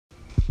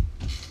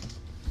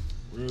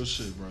Real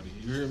shit, brody.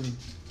 You hear me?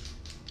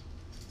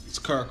 It's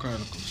Car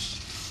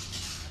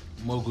Chronicles.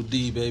 Mogul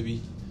D, baby.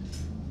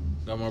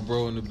 Got my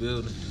bro in the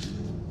building.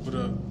 What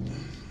up?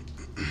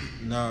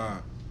 Nah.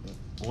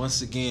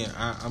 Once again,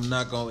 I'm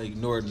not going to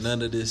ignore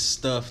none of this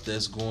stuff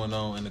that's going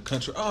on in the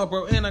country. Oh,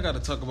 bro, and I got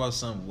to talk about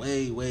something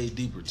way, way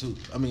deeper, too.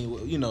 I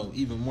mean, you know,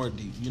 even more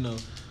deep, you know.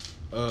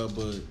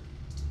 But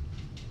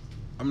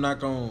I'm not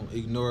going to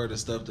ignore the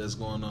stuff that's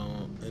going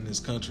on in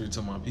this country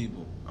to my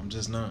people. I'm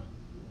just not.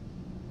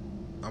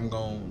 I'm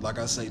going to, like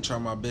I say, try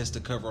my best to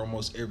cover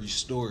almost every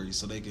story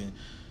so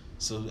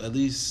at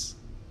least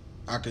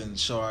I can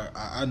show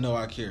I know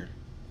I care.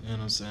 You know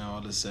what I'm saying?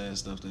 All the sad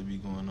stuff that be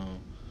going on.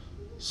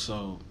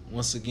 So,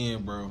 once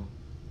again, bro,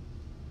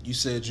 you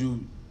said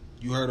you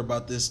heard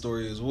about this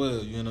story as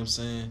well, you know what I'm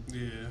saying?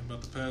 Yeah,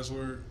 about the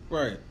password.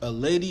 Right. A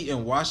lady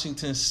in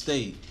Washington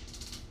State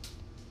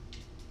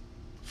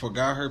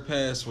forgot her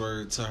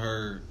password to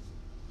her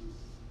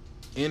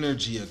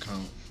energy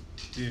account.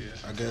 Yeah.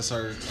 I guess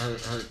her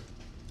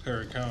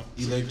account.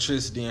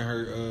 Electricity and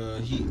her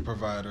heat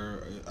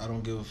provider. I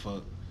don't give a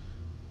fuck.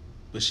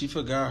 But she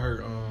forgot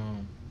her,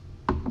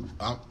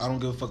 I don't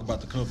give a fuck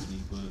about the company,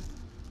 but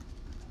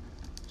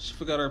she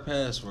forgot her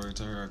password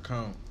to her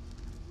account.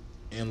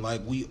 And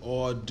like we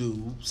all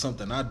do,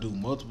 something I do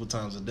multiple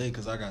times a day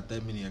because I got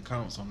that many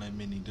accounts on that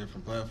many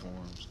different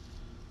platforms.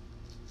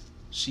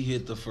 She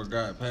hit the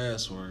forgot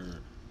password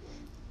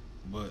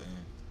button.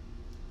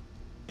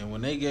 And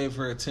when they gave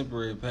her a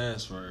temporary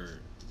password,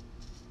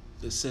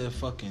 it said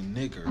fucking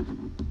nigger.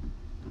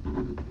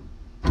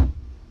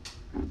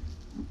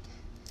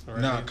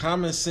 Right. Now,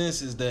 common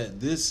sense is that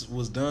this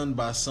was done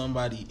by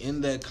somebody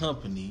in that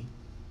company.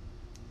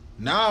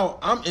 Now,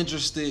 I'm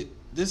interested.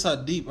 This how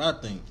deep I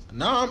think.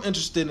 Now, I'm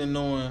interested in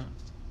knowing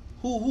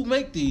who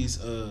make these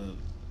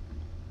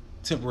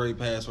temporary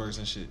passwords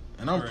and shit.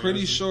 And I'm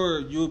pretty sure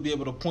you'll be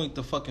able to point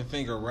the fucking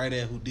finger right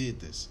at who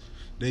did this.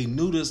 They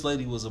knew this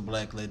lady was a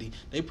black lady.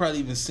 They probably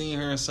even seen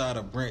her inside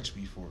a branch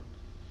before.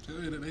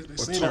 They or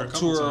seen her talked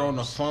to her on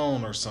the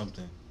phone or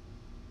something.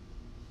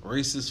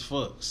 Racist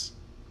fucks.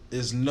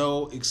 There's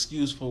no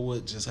excuse for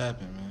what just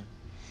happened, man.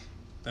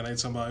 Then they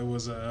talking about it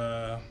was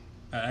an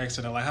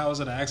accident. Like, how is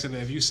it an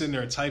accident if you sitting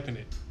there typing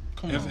it?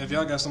 If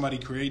y'all got somebody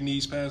creating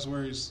these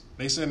passwords,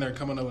 they sitting there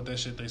coming up with that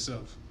shit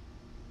themselves.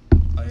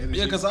 Like,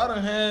 yeah, because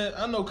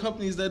I know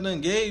companies that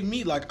done gave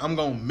me, like, I'm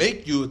going to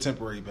make you a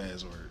temporary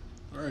password.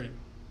 Right.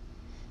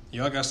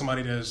 Y'all got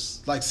somebody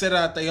that's... like, said it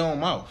out their own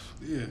mouth.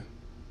 Yeah.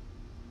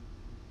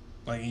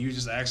 Like, you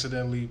just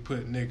accidentally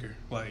put nigger.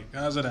 Like,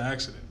 how's it an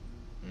accident?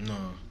 No,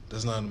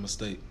 that's not a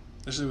mistake.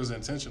 That shit was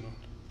intentional.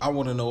 I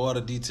want to know all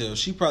the details.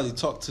 She probably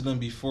talked to them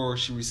before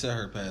she reset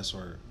her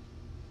password.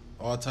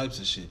 All types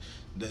of shit.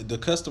 The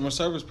customer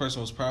service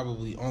person was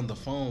probably on the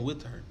phone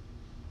with her.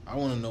 I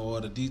want to know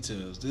all the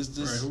details. This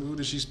right, who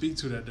did she speak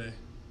to that day?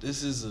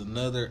 This is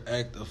another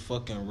act of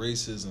fucking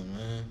racism,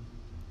 man.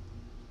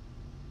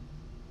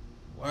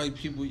 White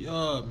people,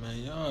 y'all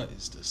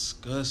is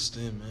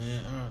disgusting,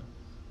 man.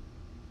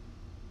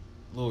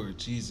 Lord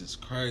Jesus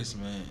Christ,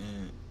 man.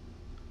 And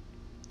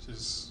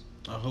just...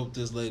 I hope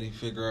this lady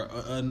figure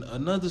out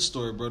another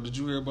story, bro. Did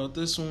you hear about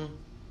this one?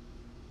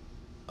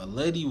 A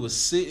lady was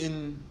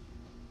sitting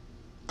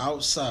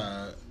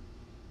outside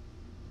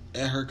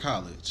at her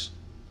college,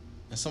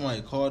 and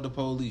somebody called the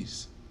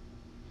police.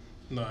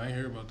 No, I ain't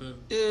hear about that.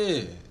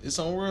 Yeah, it's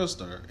on World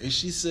Star, and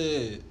she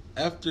said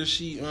after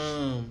the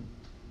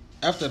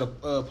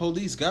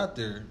police got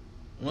there,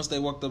 once they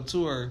walked up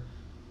to her,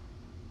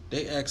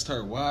 they asked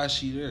her why is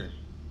she there,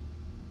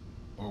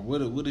 or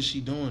what is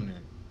she doing there.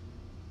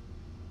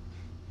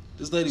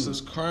 This lady was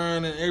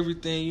crying and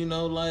everything, you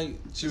know, like...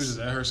 she was just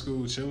at her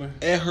school chilling?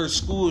 At her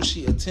school.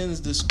 She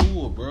attends the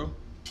school, bro.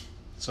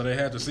 So they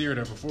had to see her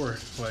there before.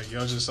 Like,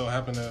 y'all just so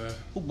happened to...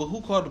 But who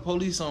called the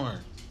police on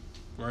her?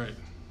 Right.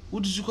 Who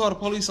did you call the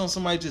police on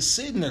somebody just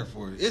sitting there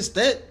for? It's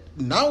that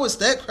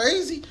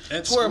crazy?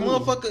 At to where a school.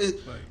 motherfucker...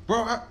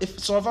 bro,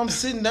 if I'm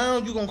sitting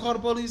down, you gonna call the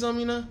police on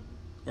me now?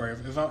 Or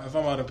if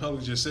I'm out in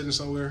public just sitting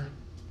somewhere,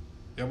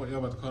 y'all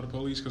about to call the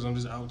police because I'm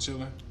just out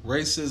chilling?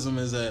 Racism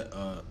is at...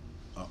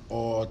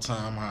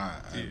 all-time high.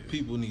 Yeah.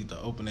 People need to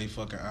open their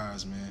fucking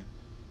eyes, man.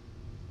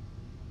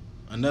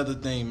 Another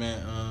thing,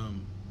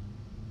 man,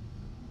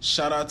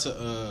 shout out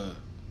to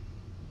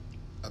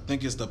I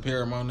think it's the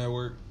Paramount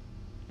Network.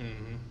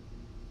 Mm-hmm.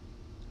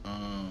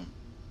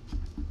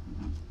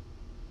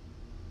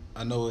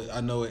 I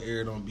know it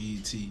aired on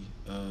BET.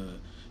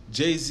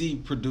 Jay-Z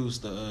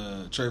produced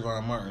the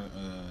Travon Martin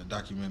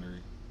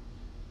documentary.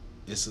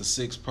 It's a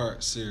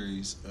 6-part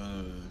series.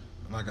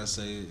 Like I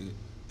say,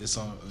 it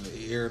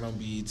aired on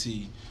BET,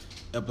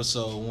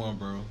 episode 1,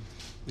 bro.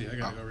 Yeah, I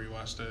gotta go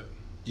rewatch that.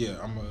 Yeah,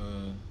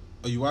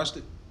 oh, you watched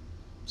it?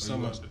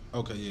 Some of it.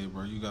 Okay, yeah,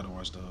 bro, you gotta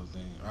watch the whole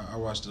thing. I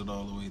watched it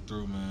all the way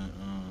through, man.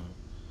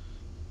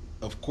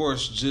 Of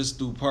course, just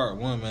through part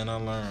 1, man,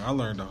 I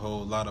learned a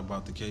whole lot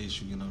about the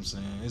case. You know what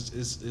I'm saying?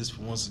 It's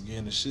once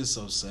again, the shit's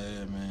so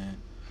sad, man.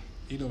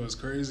 You know what's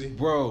crazy,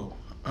 bro?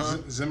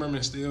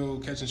 Zimmerman still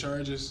catching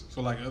charges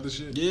for like other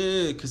shit?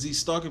 Yeah, because he's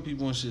stalking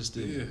people and shit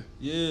still.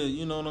 Yeah,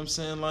 you know what I'm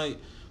saying? Like,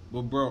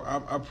 but bro,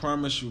 I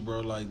promise you, bro,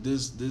 like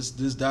this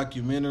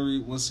documentary,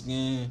 once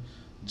again,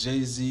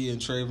 Jay-Z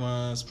and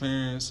Travon's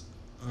parents,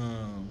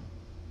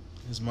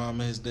 his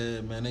mom and his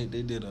dad, man, they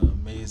did an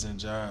amazing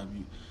job.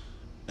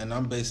 And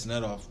I'm basing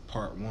that off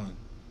part 1.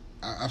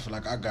 I feel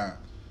like I got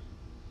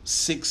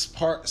 6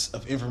 parts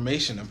of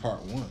information in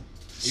part 1.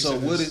 So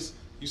what is...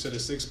 You said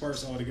it's 6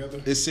 parts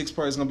altogether? It's 6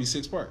 parts. It's going to be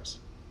 6 parts.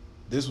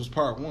 This was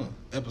part 1,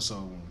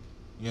 episode 1.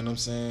 You know what I'm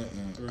saying?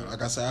 And right.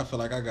 Like I said, I feel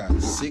like I got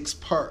 6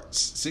 parts,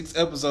 6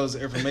 episodes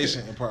of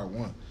information in part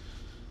 1.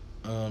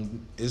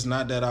 It's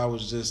not that I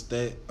was just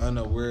that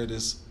unaware of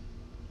this,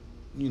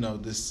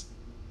 this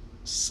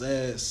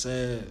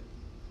sad,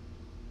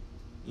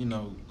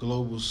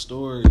 global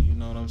story, you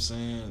know what I'm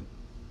saying?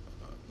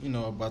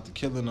 About the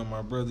killing of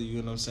my brother, you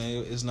know what I'm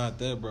saying? It's not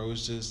that, bro.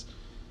 It's just,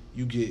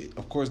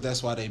 of course,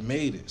 that's why they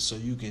made it, so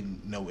you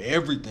can know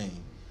everything.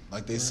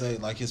 Like they say,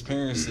 like his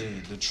parents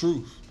said, the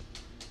truth.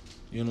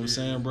 You know what I'm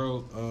saying,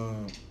 bro?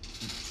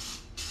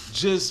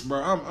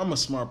 Bro, I'm a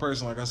smart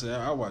person. Like I said,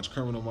 I watch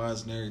Criminal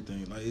Minds and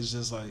everything. Like, it's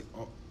just like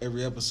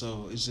every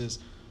episode, it's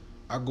just,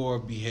 I go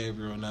off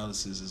behavioral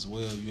analysis as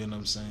well, you know what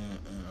I'm saying?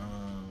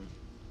 And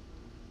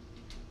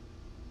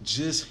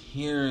just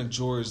hearing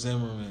George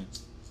Zimmerman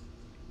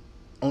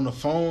on the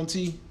phone,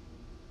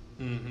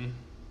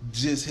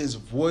 just his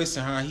voice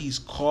and how he's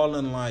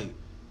calling, like,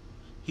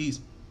 he's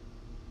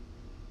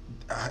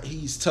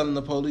telling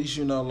the police,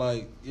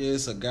 like, yeah,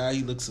 it's a guy,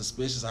 he looks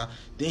suspicious.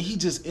 Then he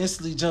just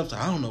instantly jumps,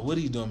 I don't know what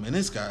he's doing, man,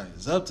 this guy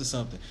is up to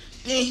something.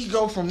 Then he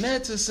go from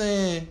that to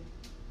saying,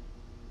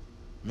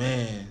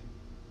 man,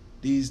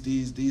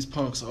 these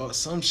punks,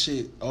 some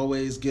shit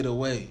always get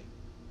away.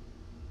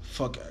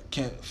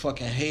 Can't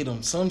fucking hate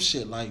them. Some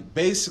shit, like,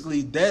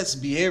 basically that's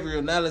behavioral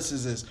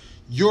analysis. Is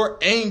you're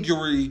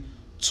angry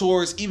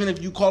towards, even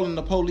if you calling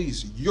the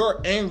police,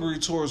 you're angry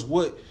towards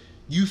what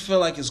you feel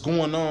like is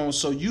going on,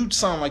 so you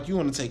sound like you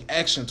want to take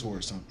action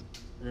towards something.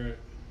 Right.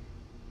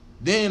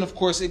 Then, of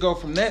course, it go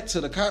from that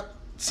to the cop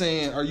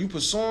saying, are you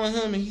pursuing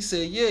him? And he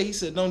said, yeah. He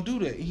said, don't do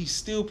that. He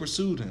still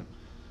pursued him.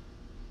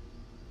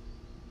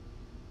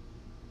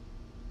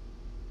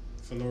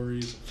 For no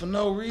reason. For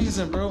no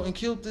reason, bro, and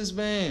killed this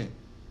man.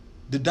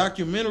 The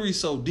documentary's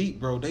so deep,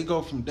 bro. They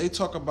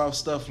talk about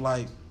stuff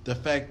like the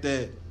fact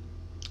that,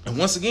 and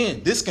once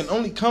again, this can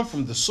only come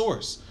from the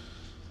source.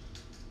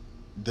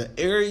 The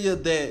area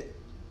that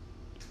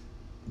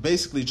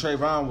basically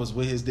Travon was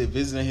with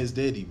visiting his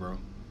daddy, bro,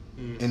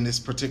 in this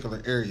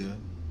particular area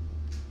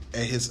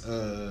at his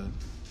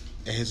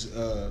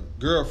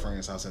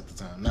girlfriend's house at the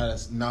time.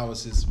 Now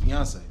it's his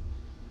fiance.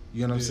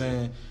 You know what I'm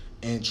saying?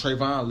 And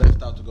Travon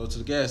left out to go to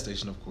the gas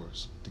station, of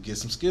course, to get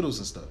some Skittles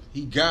and stuff.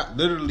 He got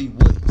literally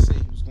what he said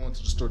he was going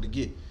to the store to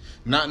get.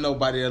 Not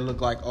nobody that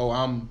looked like, oh,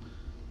 I'm,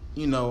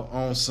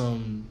 on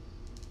some,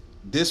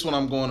 this what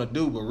I'm going to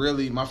do, but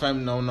really my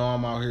family don't know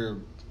I'm out here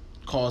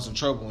causing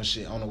trouble and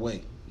shit on the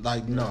way.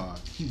 Like, nah.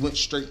 He went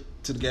straight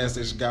to the gas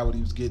station, got what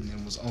he was getting,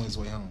 and was on his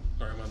way home.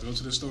 All right, I'm about to go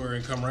to the store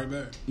and come right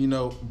back.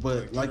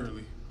 But like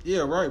literally.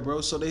 Yeah, right,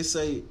 bro. So they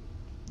say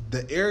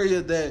the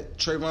area that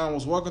Travon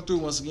was walking through,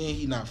 once again,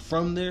 he not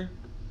from there.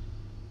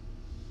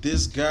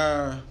 This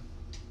guy,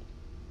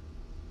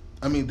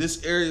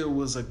 this area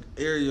was an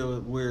area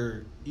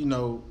where,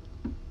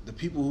 the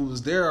people who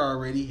was there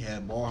already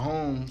had bought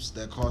homes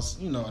that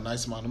cost, a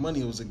nice amount of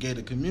money. It was a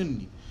gated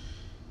community.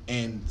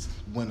 And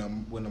when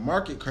the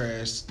market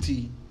crashed,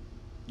 you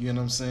know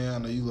what I'm saying? I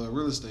know you love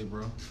real estate,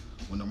 bro.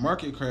 When the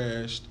market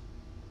crashed,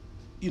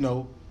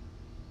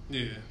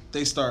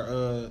 they start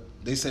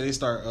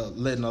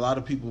letting a lot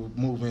of people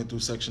move in through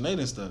Section 8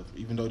 and stuff,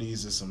 even though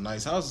these are some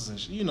nice houses and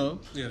shit, Yeah,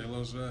 they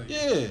lost value.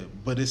 Yeah,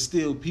 but it's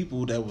still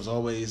people that was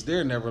always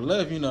there, never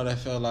left, that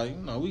felt like,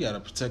 we got to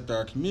protect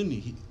our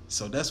community.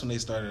 So that's when they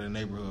started a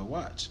neighborhood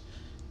watch.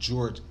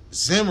 George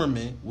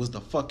Zimmerman was the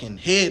fucking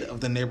head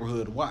of the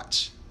neighborhood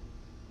watch.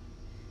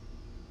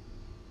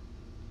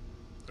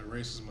 The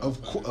racist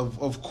motherfucker.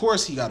 Of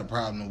course he got a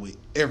problem with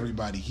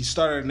everybody. He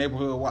started a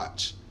neighborhood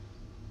watch.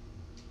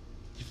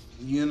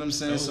 You know what I'm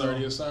saying? That was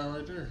already a sign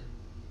right there.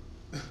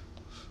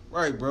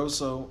 Right, bro.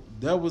 So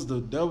that was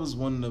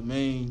one of the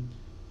main,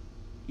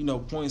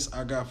 points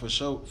I got for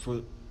sure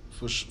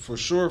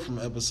from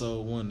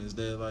episode 1 is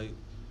that, like,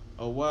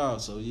 oh wow,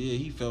 so yeah,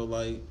 he felt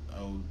like,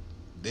 oh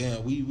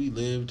damn, we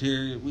lived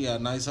here, we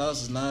got nice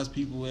houses, nice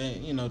people,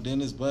 and then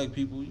there's black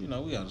people, we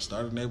got to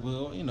start a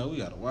neighborhood, we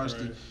got to watch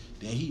right.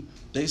 Then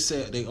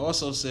they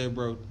also said,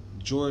 bro,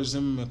 George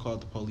Zimmerman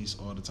called the police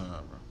all the time,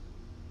 bro.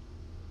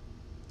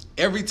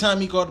 Every time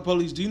he called the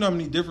police, do you know how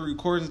many different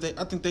recordings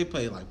I think they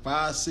played like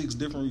 5-6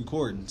 different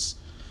recordings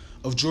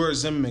of George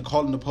Zimmerman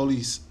calling the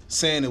police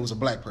saying it was a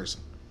black person.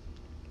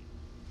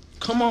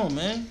 Come on,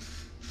 man.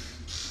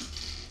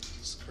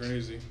 It's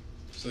crazy.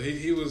 So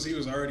he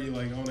was already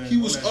like on that. He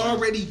was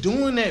already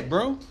doing that,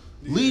 bro.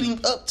 Yeah.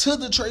 Leading up to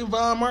the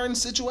Trayvon Martin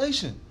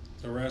situation.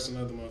 Harassing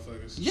other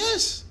motherfuckers.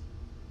 Yes.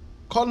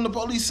 Calling the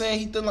police saying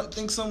he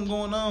thinks something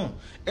going on.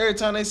 Every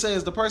time they say,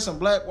 is the person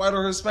black, white,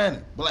 or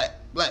Hispanic? Black,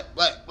 black,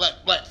 black, black,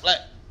 black, black.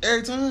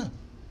 Every time.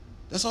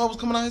 That's all was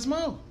coming out of his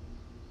mouth.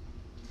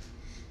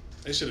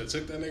 They should have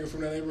took that nigga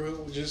from that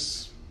neighborhood.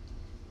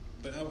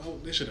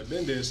 They should have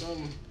been there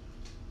something.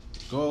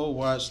 Go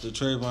watch the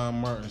Travon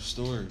Martin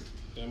story.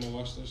 Yeah, I'm gonna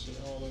watch that shit,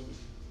 all of it.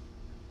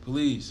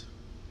 Please.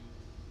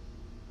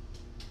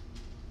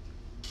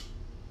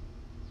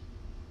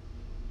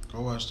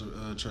 Go watch the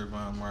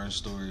Travon Martin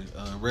story.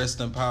 Rest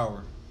in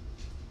Power.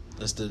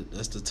 That's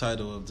the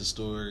title of the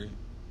story.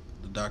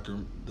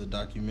 The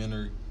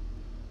documentary.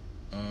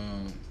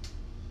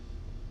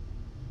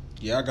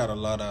 Yeah, I got a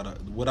lot out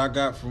of what I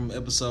got from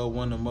episode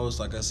 1 the most.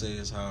 Like I said,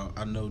 is how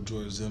I know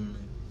George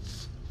Zimmerman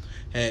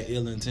had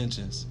ill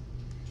intentions.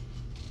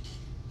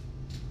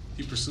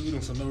 He pursued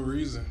him for no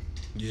reason.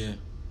 Yeah.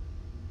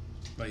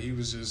 Like he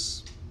was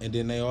just. And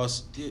then they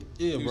also he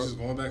was just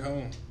going back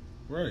home.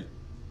 Right.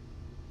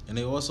 And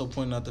they also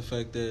point out the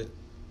fact that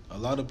a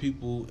lot of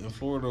people in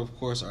Florida, of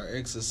course, are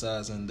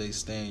exercising they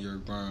stand your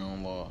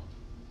ground law.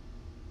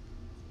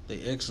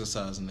 They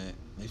exercising that.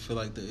 They feel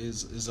like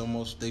it's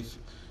almost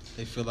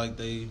they feel like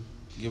they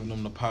giving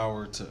them the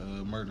power to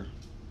murder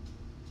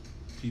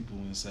people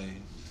and say,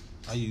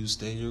 "I use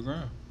stand your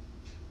ground."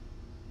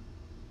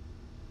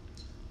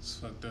 It's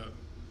fucked up.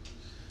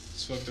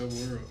 It's fucked up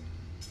world.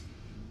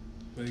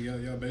 But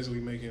y'all basically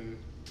making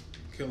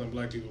killing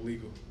black people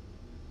legal.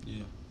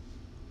 Yeah.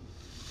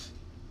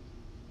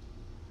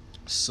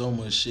 So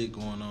much shit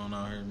going on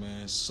out here,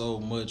 man. So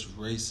much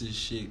racist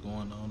shit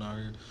going on out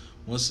here.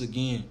 Once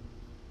again,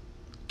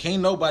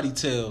 can't nobody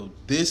tell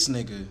this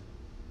nigga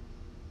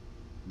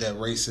that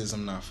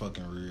racism not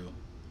fucking real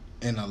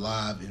and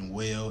alive and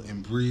well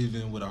and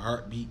breathing with a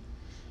heartbeat.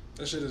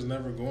 That shit is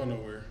never going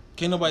nowhere.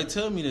 Can't nobody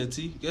tell me that,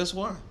 T. Guess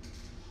why?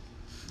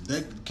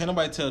 Can't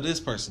nobody tell this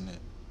person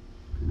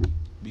that.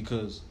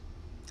 Because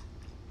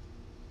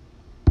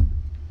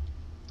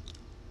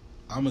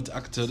I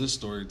could tell this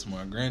story to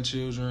my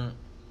grandchildren.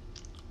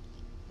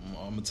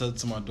 I'm gonna tell it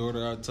to my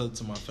daughter. I'll tell it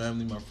to my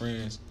family, my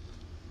friends.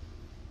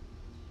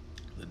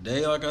 The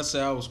day, like I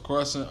said, I was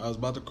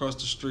about to cross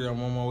the street.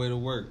 I'm on my way to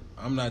work.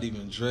 I'm not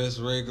even dressed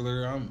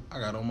regular. I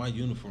got on my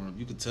uniform.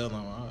 You could tell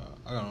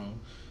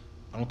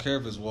I don't care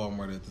if it's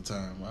Walmart at the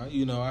time.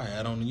 I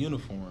had on the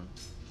uniform.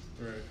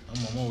 Right.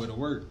 I'm on my way to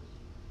work.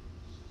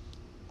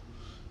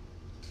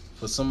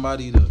 For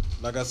somebody to,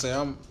 like I say,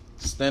 I'm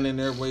standing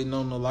there waiting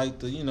on the light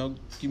to,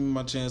 give me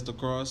my chance to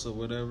cross or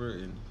whatever,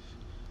 and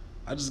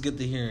I just get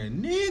to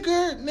hearing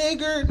nigger,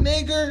 nigger,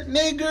 nigger,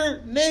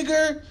 nigger,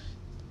 nigger,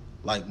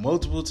 like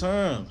multiple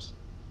times.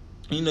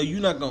 You're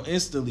not gonna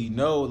instantly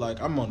know.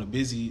 Like, I'm on a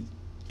busy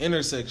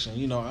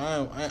intersection.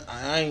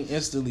 I ain't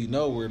instantly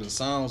know where the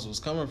sounds was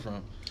coming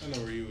from. I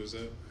know where you was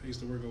at. I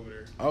used to work over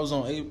there. I was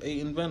on 8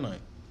 in Van Nuys.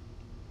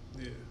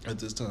 Yeah. At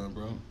this time,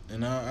 bro.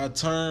 And I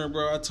turned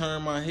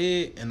my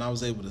head, and I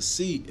was able to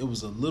see. It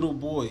was a little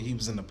boy. He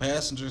was in the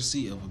passenger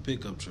seat of a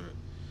pickup truck.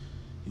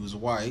 He was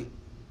white,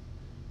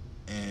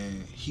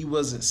 and he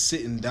wasn't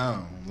sitting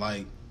down.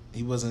 Like,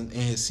 he wasn't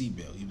in his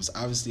seatbelt. He was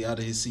obviously out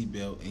of his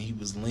seatbelt, and he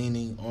was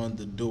leaning on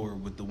the door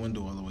with the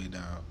window all the way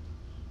down.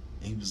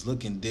 And he was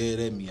looking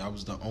dead at me. I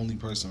was the only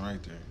person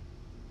right there.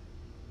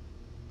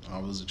 I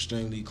was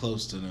extremely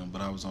close to them,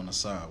 but I was on the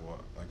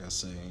sidewalk. Like I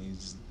said,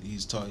 he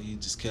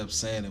just kept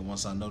saying it.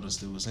 Once I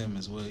noticed it was him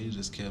as well, he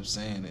just kept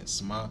saying it.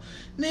 Smile,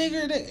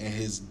 nigger. And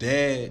his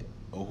dad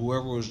or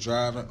whoever was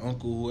driving,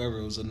 uncle, whoever,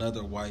 it was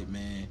another white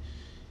man.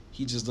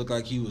 He just looked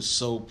like he was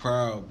so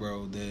proud,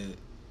 bro. That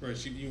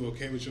right, you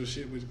okay with your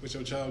shit with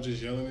your child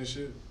just yelling and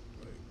shit?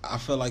 I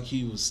felt like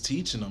he was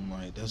teaching them,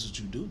 like, that's what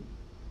you do.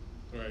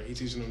 Right, he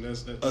teaching them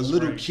that's a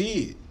little right.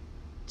 Kid.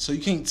 So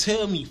you can't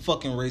tell me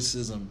fucking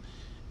racism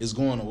is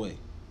going away.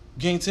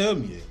 You can't tell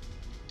me that.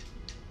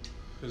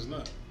 It's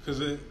not.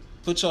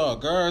 Put y'all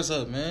guards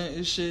up, man.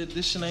 This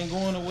shit ain't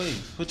going away.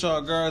 Put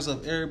y'all guards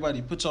up,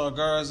 everybody. Put y'all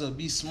guards up.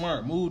 Be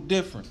smart. Move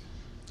different.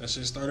 That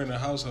shit start in the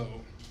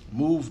household.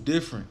 Move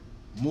different.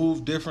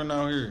 Move different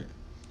out here.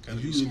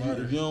 If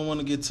you don't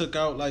want to get took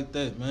out like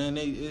that, man,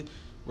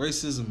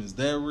 racism is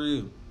that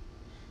real.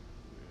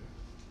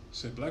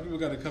 Shit, black people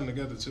got to come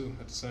together too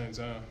at the same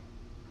time.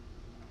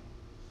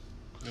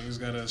 Niggas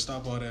got to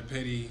stop all that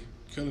petty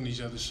killing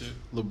each other shit.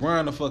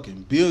 LeBron a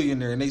fucking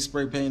billionaire, and they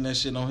spray painting that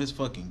shit on his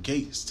fucking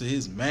gates to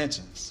his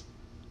mansions.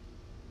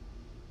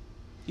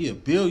 He a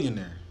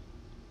billionaire.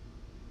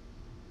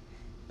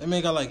 That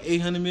man got like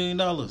 $800 million.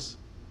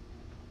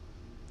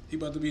 He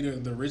about to be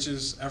the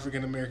richest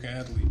African American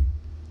athlete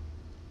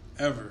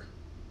ever.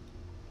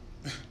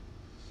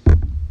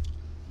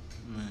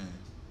 Man,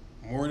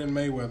 more than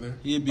Mayweather.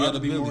 He'd be about at to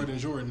be $1 billion. More than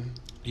Jordan.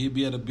 He'd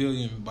be at $1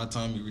 billion by the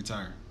time he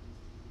retire.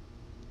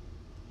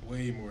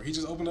 Way more. He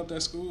just opened up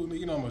that school.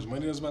 You know how much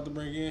money that's about to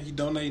bring in? He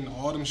donating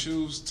all them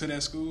shoes to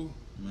that school.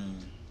 Man.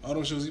 All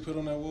them shoes he put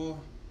on that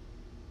wall.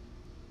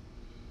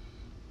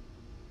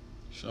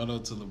 Shout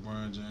out to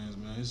LeBron James,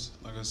 man. It's,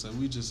 like I said,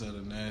 we just had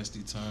a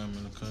nasty time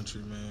in the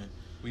country, man.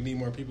 We need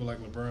more people like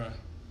LeBron.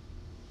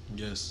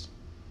 Yes.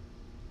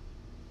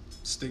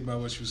 Stick by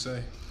what you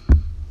say.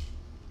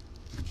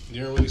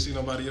 You don't really see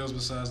nobody else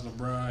besides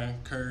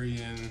LeBron, Curry,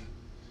 and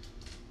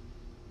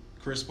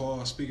Chris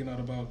Paul speaking out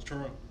about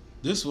Trump.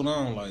 This one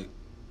I don't like.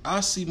 I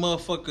see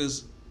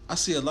motherfuckers. I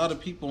see a lot of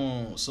people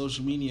on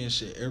social media and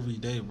shit every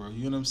day, bro.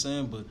 You know what I'm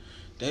saying? But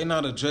they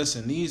not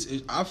addressing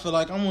these. I feel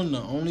like I'm one of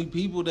the only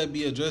people that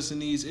be addressing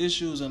these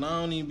issues, and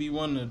I don't even be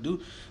wanting to do.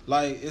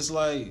 Like, it's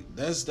like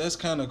that's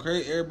kind of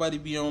crazy. Everybody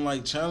be on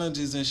like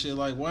challenges and shit.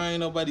 Like, why ain't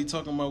nobody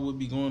talking about what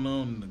be going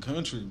on in the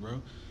country,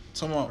 bro?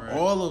 Talking about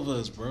all of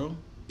us, bro.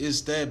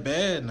 It's that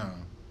bad now.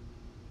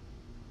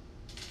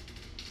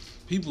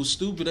 People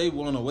stupid. They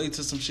want to wait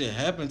till some shit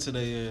happen to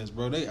their ass,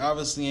 bro. They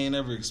obviously ain't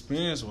ever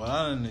experienced what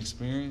I didn't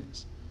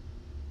experience.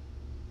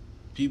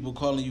 People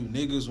calling you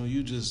niggas when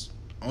you just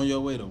on your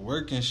way to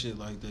work and shit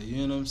like that.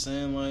 You know what I'm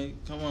saying?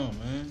 Like, come on,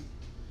 man.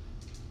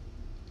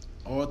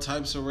 All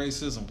types of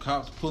racism.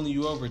 Cops pulling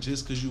you over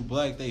just because you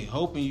black. They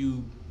hoping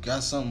you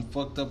got something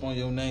fucked up on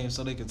your name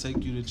so they can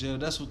take you to jail.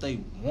 That's what they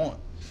want.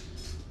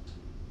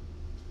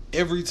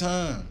 Every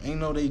time.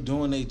 Ain't no they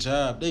doing their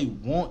job. They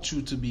want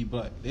you to be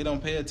black. They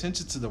don't pay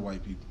attention to the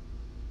white people.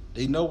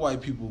 They know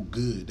white people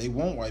good. They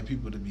want white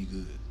people to be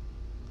good.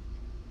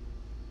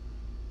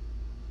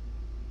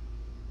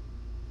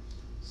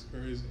 It's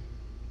crazy.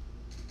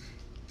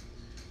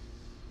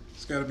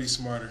 It's got to be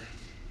smarter.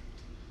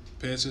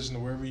 Pay attention to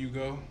wherever you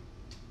go.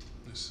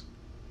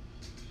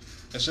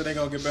 That shit ain't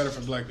going to get better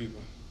for black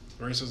people.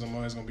 Racism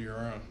always going to be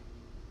around.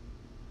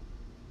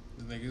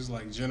 I think it's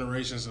like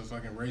generations of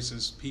fucking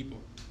racist people.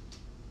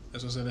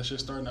 That's what I said. That shit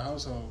start in the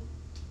household.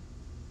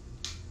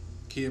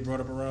 Kid brought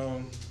up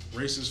around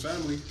racist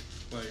family.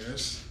 Like,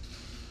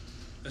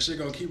 that shit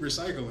gonna keep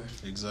recycling.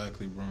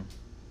 Exactly, bro.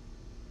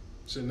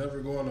 Shit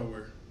never going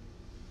nowhere.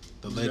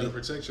 You gotta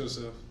protect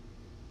yourself.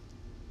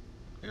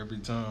 Every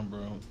time,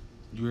 bro.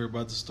 You heard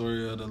about the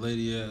story of the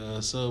lady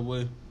at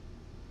Subway?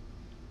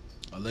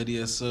 A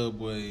lady at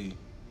Subway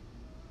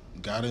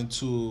got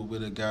into it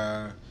with a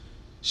guy.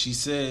 She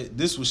said,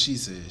 this is what she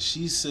said.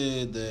 She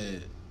said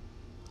that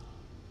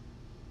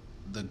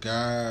the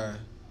guy,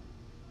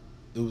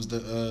 it was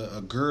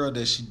a girl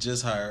that she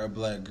just hired, a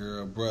black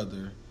girl,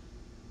 brother,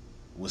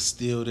 was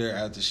still there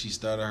after she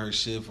started her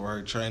shift or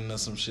her training or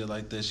some shit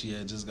like that. She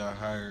had just got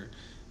hired,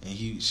 and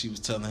she was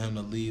telling him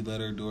to leave,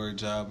 let her do her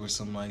job or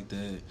something like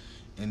that.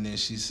 And then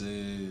she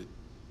said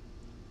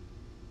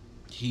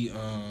she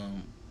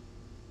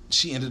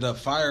ended up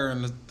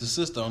firing the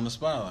sister on the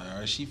spot. Like, all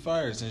right, she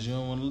fired since you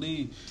don't want to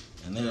leave.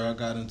 And they all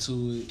got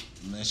into it.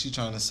 Man, she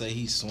trying to say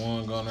he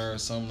swung on her or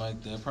something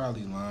like that.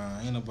 Probably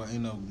lying.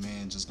 Ain't no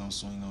man just gonna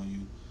swing on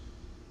you.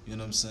 You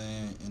know what I'm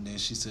saying? And then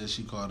she said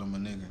she called him a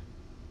nigger.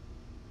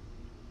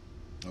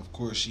 Of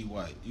course she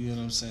white. You know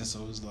what I'm saying?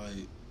 So it's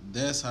like,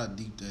 that's how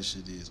deep that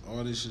shit is.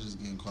 All this shit is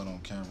getting caught on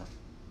camera.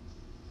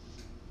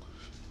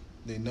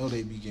 They know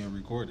they be getting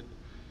recorded.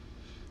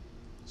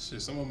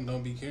 Shit, some of them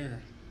don't be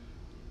caring.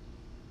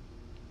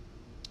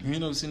 You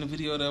never seen the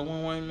video of that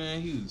one white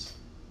man?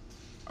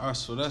 I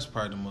swear that's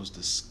probably the most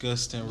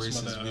disgusting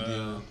racist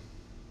video.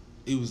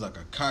 It was like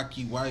a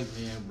cocky white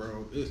man,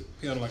 bro. He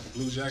had like a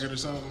blue jacket or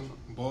something?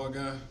 Bald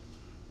guy?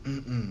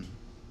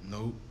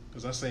 Nope.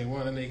 Because I seen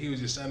one, and he was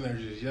just standing there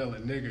just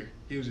yelling, nigger.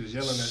 He was just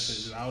yelling that shit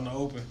just out in the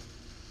open.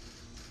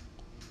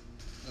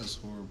 That's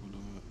horrible, dude.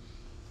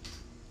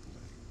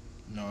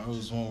 No, it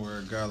was one where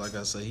a guy, like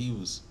I said, it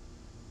was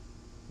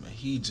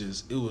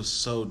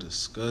so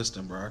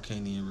disgusting, bro. I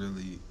can't even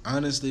really,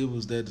 honestly, it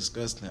was that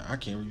disgusting. I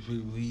can't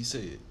repeat what he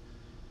said.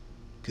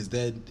 Cause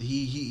that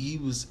nigga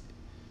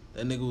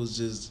was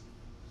just,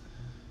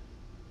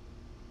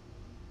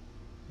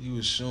 he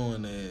was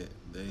showing that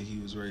he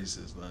was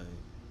racist. Like,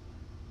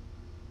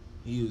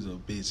 he was a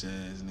bitch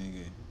ass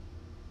nigga.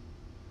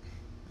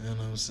 You know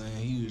what I'm saying?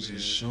 He was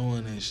just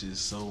showing that shit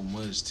so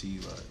much to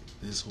you. Like,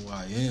 this who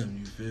I am.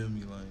 You feel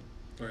me? Like,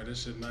 right, that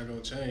shit not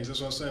gonna change.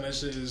 That's what I'm saying. That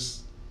shit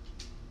is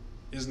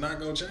not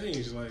gonna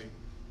change. Like,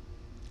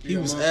 he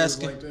was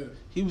asking. Like that.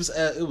 It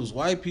was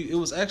white people. It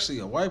was actually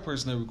a white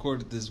person that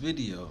recorded this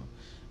video,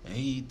 and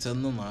he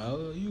telling them like,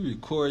 "Oh, you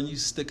recording? You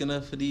sticking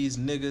up for these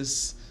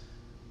niggas?"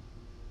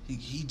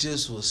 He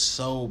just was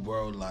so,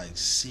 bro, like,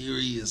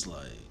 serious.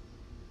 Like,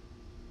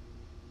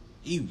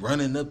 he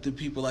running up to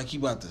people like he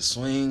about to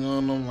swing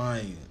on them,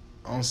 like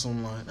on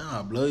some like,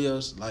 nah, blow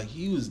yours. Like,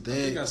 he was dead.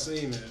 I think I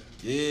seen that.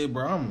 Yeah,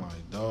 bro. I'm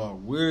like,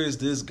 dog, where is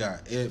this guy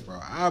at, bro?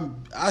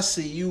 I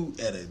see you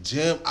at a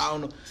gym. I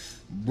don't know.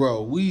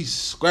 Bro, we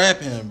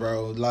scrapping,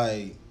 bro.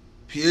 Like,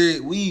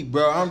 period.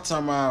 Bro, I'm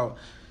talking about,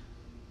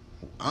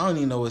 I don't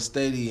even know what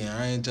state he in.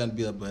 I ain't trying to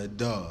be up, but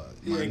dog.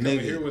 He ain't coming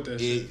here with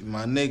that shit.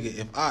 My nigga,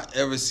 if I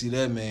ever see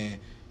that man,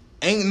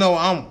 ain't no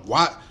I'm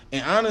what.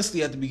 And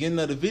honestly, at the beginning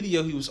of the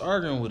video, he was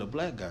arguing with a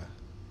black guy.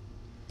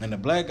 And the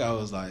black guy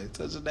was like,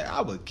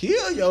 I'ma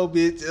kill your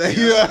bitch.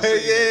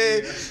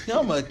 Yeah,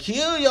 I'ma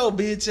kill your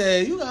bitch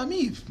ass. You got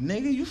me,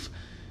 nigga.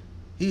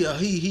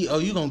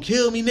 You gonna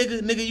kill me,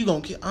 nigga? Nigga, you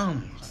gonna kill.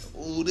 I'm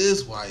like, ooh,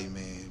 this white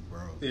man,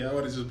 bro. Yeah, I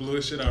would've just blew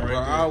his shit out right there.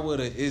 I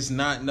would've. It's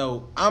not,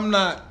 no. I'm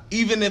not,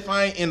 even if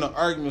I ain't in the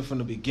argument from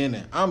the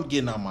beginning, I'm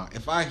getting on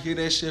if I hear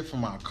that shit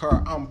from my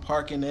car, I'm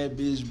parking that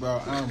bitch,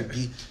 bro.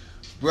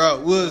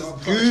 Bro, was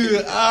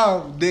good.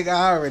 Oh, nigga,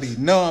 I already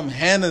know I'm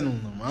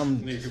handling them.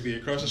 Nigga could be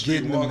across the street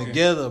getting walking. them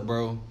together,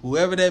 bro.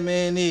 Whoever that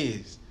man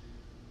is.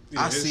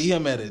 Yeah, I see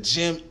him at a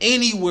gym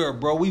anywhere,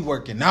 bro. We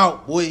working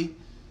out, boy.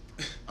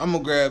 I'm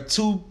gonna grab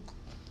two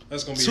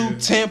That's gonna be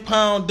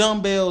 10-pound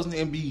dumbbells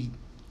and be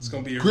it's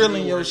gonna be a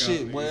grilling real your workout,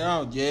 shit, nigga.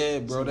 boy. Yeah,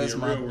 bro. That's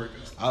my. Real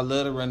workout. I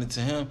love to run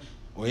into him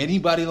or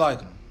anybody like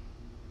him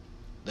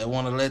that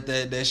want to let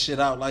that shit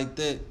out like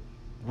that.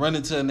 Run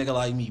into a nigga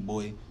like me,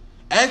 boy.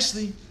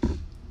 Actually,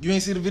 you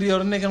ain't see the video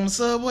of the nigga on the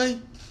subway?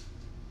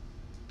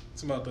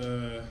 It's about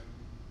the.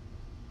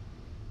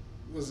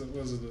 Was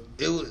it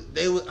They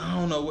was I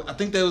don't know. I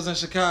think they was in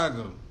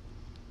Chicago,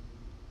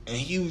 and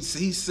he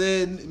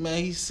said,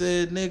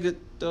 nigga.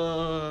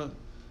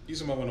 You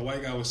talking about when the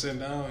white guy was sitting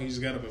down, he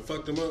just got up and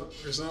fucked him up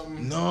or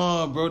something?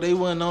 No, bro, they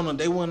wasn't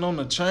on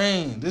the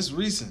train. This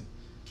recent.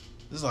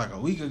 This is like a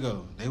week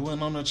ago. They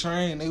wasn't on the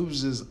train. They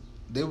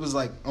was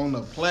like on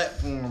the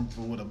platform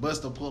for with a bus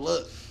to pull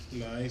up.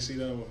 Nah, I ain't see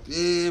that one.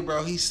 Yeah,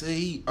 bro. He said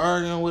he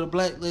arguing with a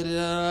black lady,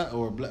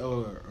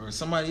 or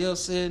somebody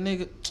else said,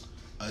 nigga.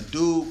 A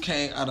dude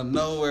came out of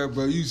nowhere,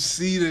 bro. You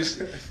see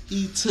this?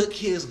 He took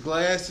his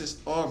glasses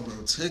off,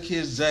 bro. Took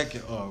his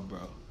jacket off, bro.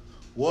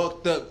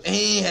 Walked up,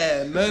 he ain't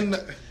had nothing.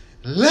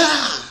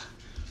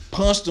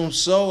 Punched him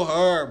so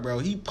hard, bro.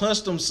 He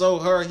punched him so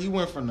hard, he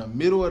went from the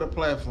middle of the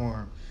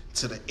platform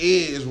to the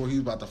edge where he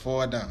was about to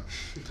fall down.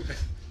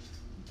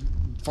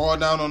 Fall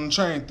down on the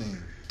train thing.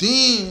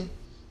 Then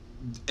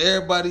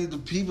everybody, the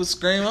people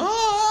screaming,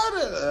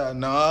 oh,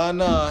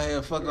 no,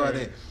 hell, fuck all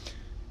that.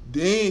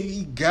 Then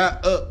he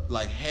got up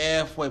like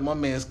halfway. My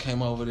man's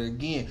came over there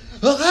again.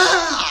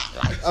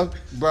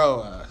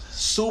 Bro,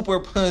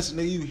 super punch.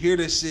 Nigga, you hear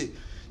this shit.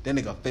 That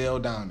nigga fell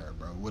down there,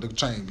 bro. Where the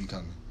train be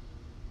coming.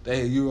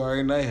 You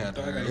already know how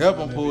to help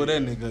him pull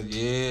that nigga.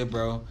 Yeah,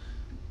 bro.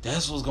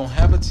 That's what's gonna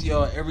happen to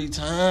y'all every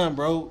time,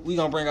 bro. We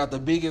gonna bring out the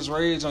biggest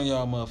rage on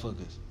y'all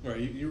motherfuckers.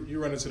 Right,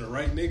 you run into the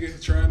right nigga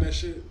trying that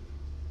shit,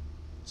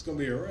 it's gonna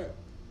be a wrap.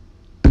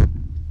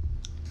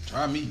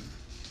 Try me.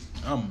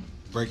 I'm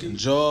breaking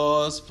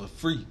jaws for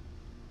free.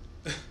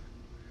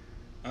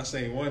 I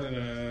seen one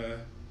in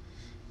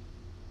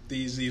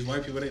these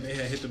white people, they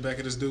had hit the back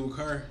of this dude's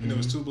car, and there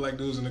was two black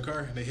dudes in the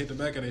car. They hit the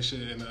back of that shit,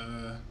 and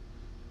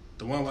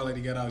the one white lady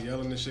got out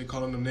yelling and shit,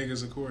 calling them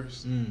niggas, of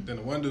course. Then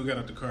the one dude got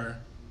out the car.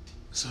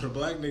 So the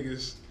black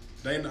niggas,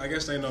 I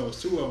guess they know it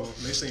was two of them.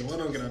 They seen one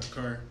of them get out the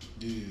car.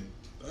 Yeah.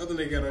 The other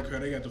nigga got out the car,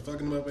 they got to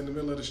fucking them up in the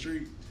middle of the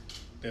street.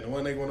 Then the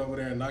one nigga went over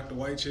there and knocked the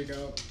white chick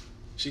out.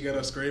 She got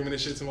up screaming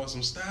and shit to me,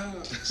 some stop.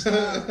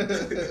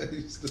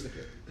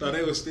 No,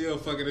 they was still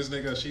fucking this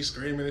nigga up. She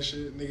screaming and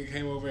shit. Nigga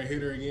came over and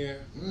hit her again.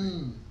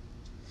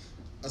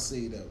 I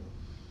see that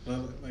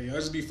one. Like, y'all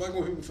just be fucking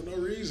with people for no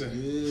reason.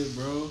 Yeah,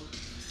 bro.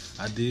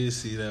 I did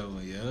see that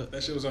one, yeah.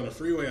 That shit was on the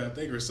freeway, I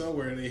think, or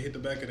somewhere, and they hit the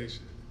back of that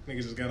shit.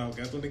 Niggas just got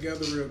them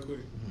together real quick.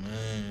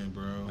 Man,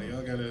 bro. Like,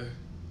 y'all gotta...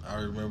 I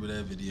remember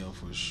that video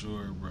for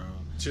sure, bro.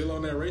 Chill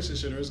on that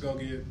racist shit, or it's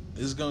gonna get...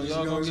 It's gonna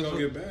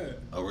get bad.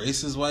 A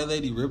racist white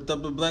lady ripped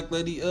up a black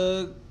lady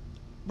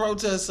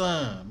protest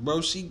sign.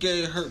 Bro, she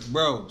gave her...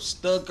 Bro,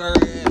 stuck her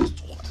ass...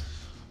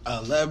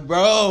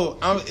 bro,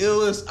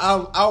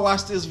 I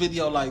watched this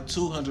video like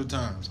 200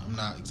 times. I'm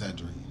not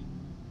exaggerating.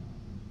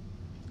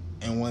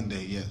 And one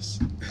day, yes,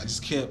 I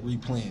just kept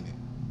replaying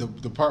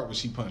it. The part where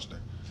she punched her.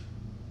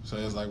 So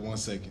it was like 1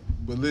 second.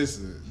 But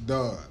listen,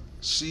 dog,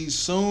 she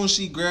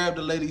grabbed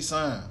the lady's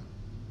sign.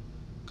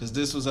 Cause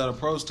this was at a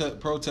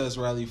protest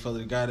rally for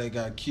the guy that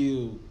got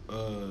killed.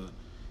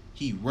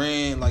 He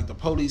ran, like the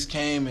police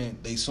came,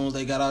 and as soon as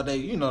they got out there,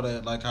 you know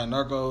that like how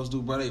narcos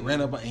do, bro. They ran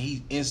up and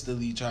he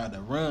instantly tried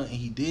to run, and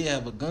he did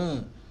have a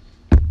gun.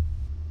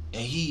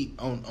 And he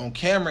on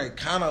camera, it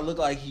kind of looked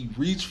like he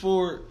reached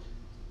for it.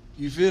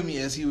 You feel me?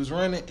 As he was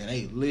running, and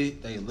they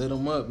lit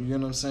him up. You know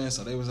what I'm saying?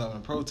 So they was having a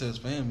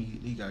protest for him.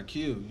 He got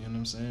killed. You know what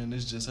I'm saying?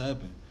 This just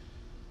happened.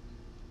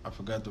 I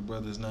forgot the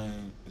brother's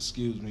name.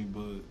 Excuse me,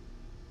 but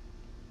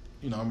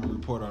you know I'm gonna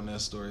report on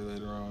that story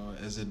later on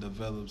as it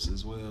develops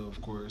as well,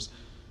 of course.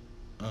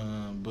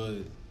 But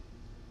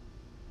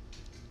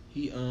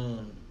he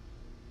my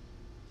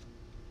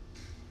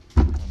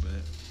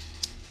bad.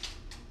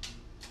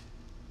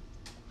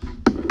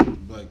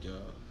 Black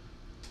y'all.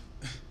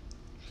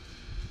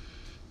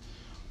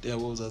 Yeah,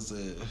 what was I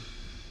saying?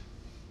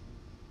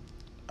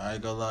 I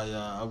ain't gonna lie,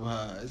 y'all. I'm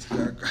high. It's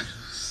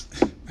Chronicles.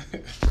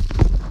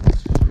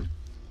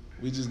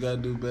 We just gotta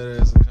do better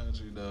as a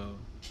country, though.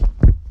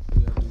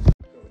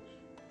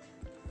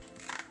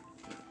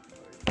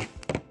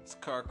 It's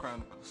Car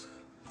Chronicles.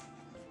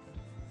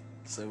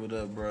 Say what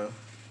up, bro.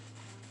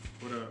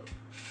 What up?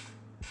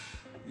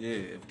 Yeah,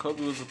 if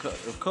Kobe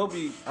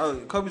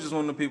Kobe's just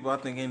one of the people I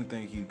think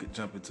anything he could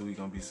jump into, he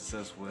gonna be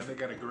successful at. They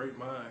got a great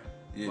mind.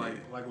 Yeah.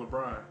 Like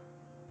LeBron.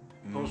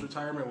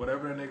 Post-retirement,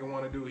 whatever that nigga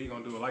want to do, he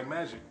gonna do it. Like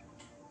Magic.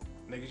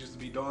 Niggas used to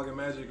be dogging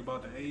Magic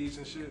about the age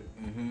and shit.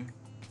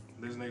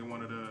 This nigga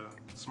one of the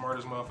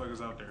smartest motherfuckers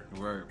out there.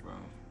 Right, bro.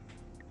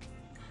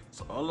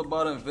 It's all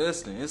about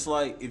investing. It's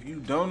like, if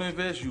you don't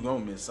invest, you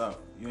gonna miss out.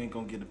 You ain't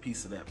gonna get a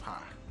piece of that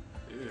pie.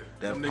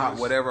 Yeah.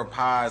 Whatever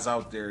pies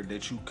out there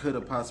that you could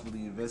have possibly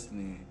invested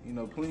in. You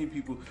know, plenty of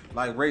people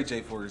like Ray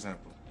J, for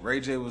example. Ray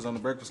J was on the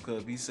Breakfast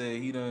Club. He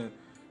said he done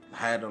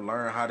had to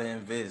learn how to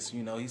invest.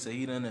 You know, he said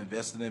he done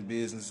invested in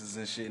businesses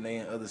and shit, and they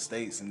in other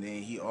states, and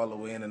then he all the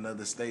way in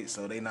another state,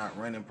 so they not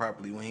running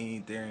properly when he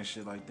ain't there and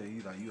shit like that.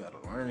 He's like, you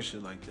gotta learn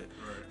shit like that.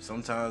 Right.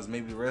 Sometimes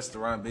maybe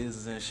restaurant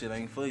business and shit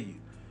ain't for you.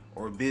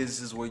 Or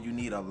businesses where you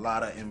need a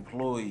lot of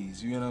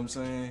employees. You know what I'm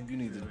saying? You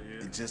need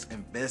to just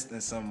invest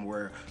in something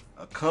where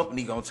a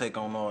company gonna take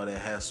on all that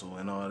hassle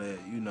and all that,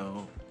 you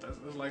know.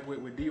 That's like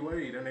with D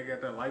Wade. Then they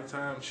got that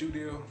lifetime shoe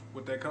deal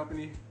with that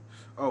company.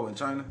 Oh, in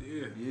China?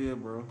 Yeah. Yeah,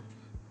 bro.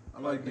 I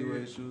like D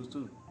Wade shoes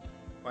too.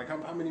 Like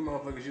how many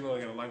motherfuckers you know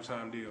got a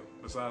lifetime deal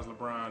besides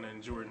LeBron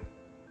and Jordan?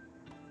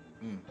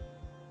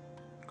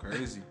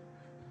 Crazy.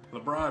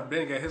 LeBron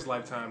Ben got his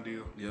lifetime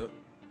deal. Yep.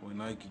 With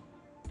Nike.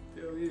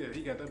 Hell yeah,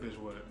 he got that bitch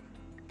what?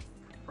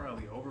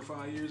 Probably over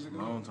 5 years ago.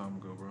 Long time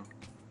ago, bro.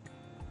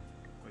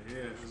 But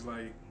yeah, it's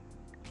like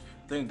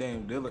I think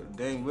Dame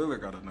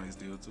Lillard got a nice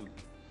deal too.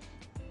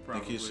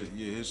 probably. Like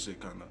his shit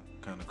kind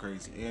of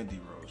crazy, and D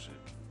Rose shit.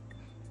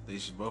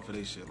 Both of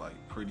they shit like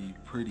pretty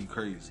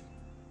crazy.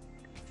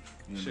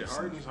 You know Shit,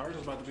 Harden's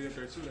about to be up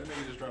there too. That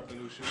nigga just dropped a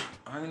new shoe.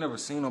 I ain't never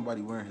seen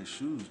nobody wearing his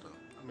shoes though.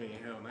 I mean,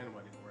 hell, ain't nobody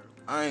gonna wear it.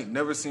 I ain't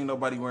never seen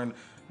nobody wearing.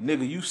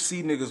 Nigga, you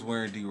see niggas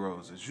wearing D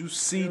Roses. You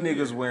see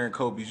niggas wearing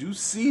Kobe's. You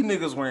see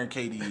niggas wearing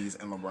KD's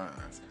and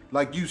LeBron's.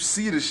 Like you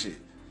see the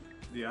shit.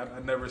 Yeah, I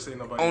never seen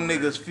nobody on wear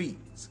niggas' feet.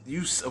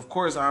 Of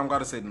course, I'm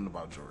gotta say nothing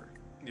about Jordan.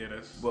 Yeah,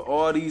 that's. But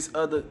all these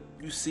other,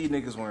 you see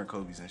niggas wearing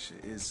Kobe's and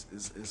shit.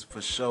 It's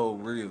for sure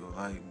real.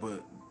 Like,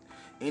 but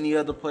any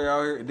other player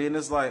out here, then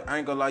it's like, I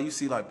ain't gonna lie, you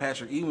see like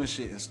Patrick Ewing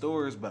shit in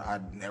stores, but I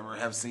never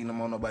have seen them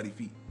on nobody's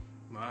feet.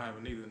 No, I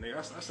haven't either, nigga.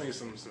 I seen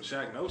some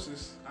Shaq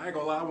Gnosis. I ain't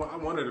gonna lie, I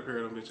wanted a pair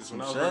of them bitches Some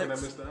when I was Shaqs? working at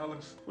Mr.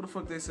 Allen's. What the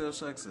fuck they sell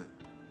Shaqs at?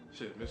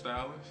 Shit, Mr.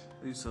 Allen's?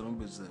 They used to sell them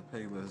bitches at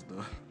Payless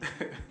though.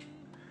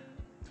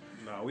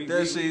 No,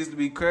 That shit used to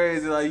be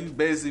crazy. Like, you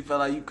basically felt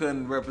like you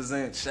couldn't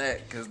represent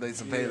Shaq because they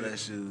some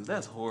Payless shoes.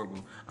 That's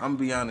horrible. I'm gonna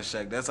be honest,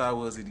 Shaq. That's how I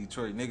was in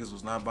Detroit. Niggas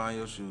was not buying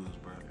your shoes,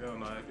 bro. Hell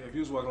no. If you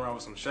was walking around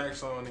with some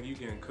Shaqs on, nigga, you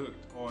getting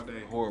cooked all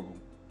day. Horrible.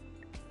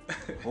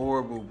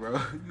 Horrible,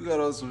 bro. You got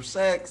on some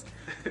Shaqs.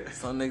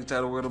 Some niggas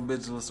try to wear them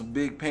bitches with some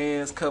big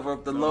pants, cover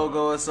up the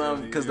logo or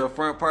something, because the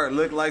front part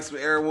looked like some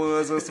Air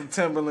Ones or some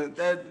Timberland.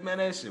 That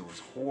shit was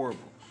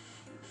horrible.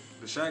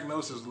 The Shaq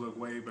Gnosis look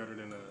way better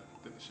than the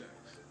Shaqs.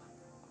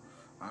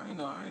 I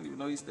ain't even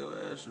know he still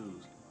had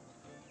shoes.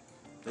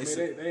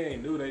 They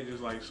ain't new. They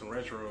just like some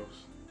retros.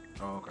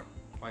 Oh, okay.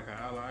 Like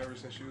how Allen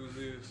Iverson shoes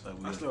is. Like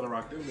I still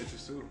rock them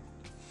bitches too.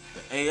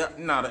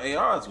 The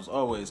ARs was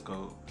always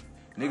cold.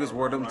 Niggas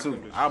wore them too.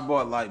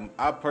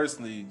 I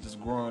personally, just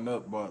growing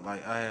up,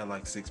 I had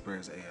like 6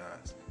 pairs of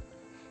ARs.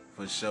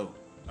 For sure.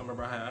 I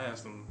remember I had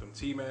them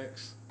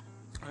T-Max.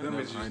 I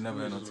ain't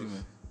never had no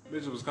T-Max.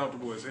 Bitches was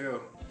comfortable as hell.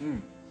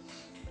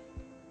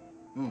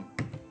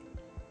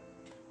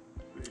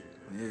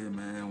 Yeah,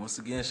 man. Once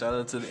again, shout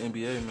out to the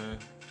NBA, man.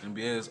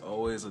 NBA is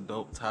always a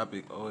dope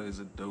topic, always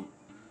a dope,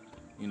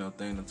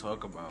 thing to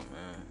talk about,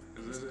 man.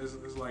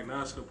 It's like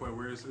now to the point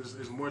where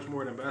it's much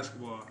more than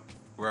basketball.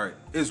 Right.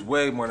 It's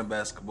way more than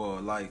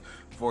basketball. Like,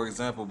 for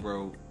example,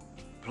 bro,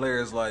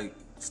 players like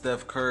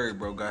Steph Curry,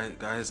 bro,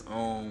 got his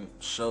own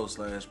show /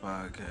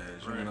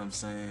 podcast. You know what I'm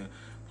saying?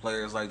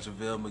 Players like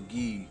JaVale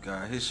McGee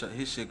got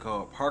his shit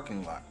called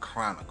Parking Lot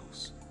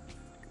Chronicles.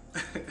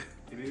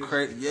 It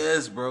is?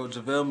 Yes, bro.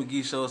 JaVale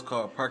McGee show is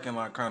called Parking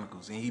Lot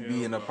Chronicles, and he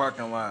be in the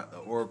parking lot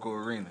of Oracle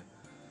Arena.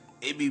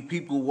 It be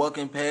people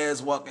walking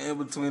past, walking in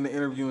between the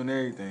interview and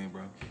everything,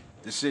 bro.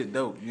 The shit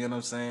dope, you know what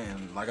I'm saying?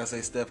 And like I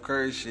say, Steph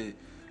Curry shit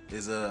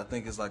is I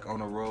think it's like On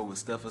the Road with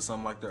Steph or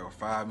something like that, or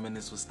 5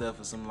 Minutes with Steph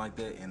or something like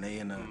that. And they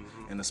in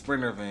a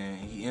Sprinter van,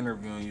 he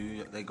interviewing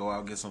you. They go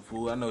out get some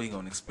food. I know he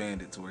gonna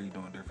expand it to where he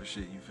doing different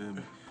shit. You feel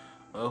me?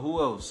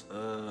 Who else?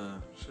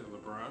 Shit,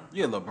 LeBron.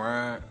 Yeah,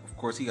 LeBron. Of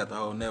course, he got the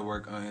whole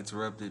network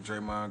uninterrupted.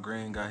 Draymond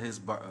Green got his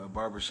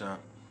barbershop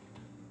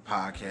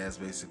podcast,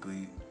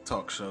 basically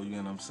talk show. You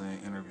know what I'm saying?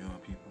 Interviewing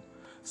people.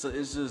 So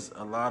it's just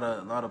a lot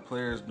of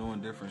players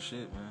doing different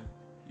shit, man.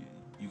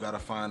 You gotta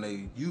find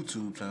a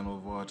YouTube channel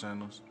of all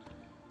channels,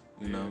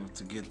 you know,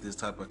 to get this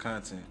type of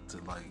content to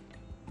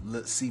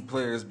see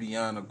players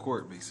beyond the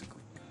court, basically.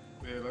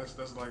 Yeah,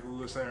 that's like we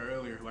were saying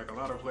earlier. Like a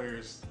lot of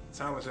players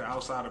talented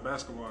outside of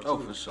basketball too. Oh,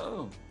 for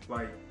sure.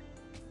 Like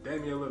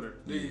Damian Lillard,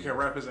 he can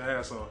rap his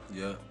ass off.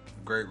 Yeah,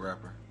 great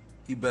rapper.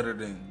 He better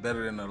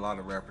than a lot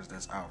of rappers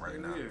that's out right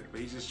now. Yeah, but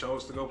he just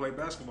chose to go play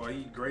basketball.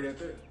 He great at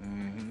that.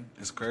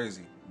 It's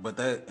crazy. But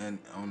that, and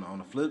on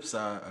the flip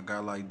side, a guy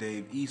like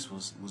Dave East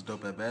was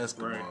dope at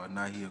basketball. Right.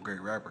 Now he a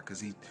great rapper because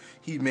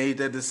he made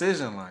that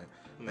decision. Like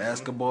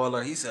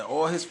basketballer, he said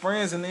all his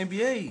friends in the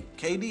NBA.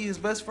 KD his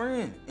best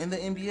friend in the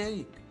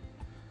NBA.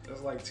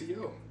 That's like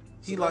T.O.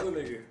 He like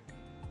nigga.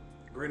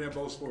 Great at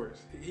both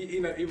sports. He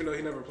not, even though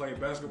he never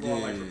played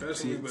basketball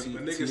professionally, but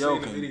niggas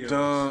T.O. seen the videos.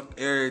 Dunk,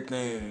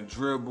 everything,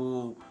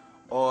 dribble,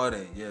 all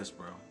that. Yes,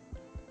 bro.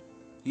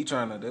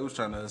 They was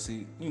trying to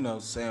see,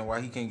 saying why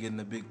he can't get in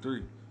the big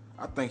 3.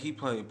 I think he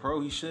played pro.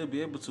 He should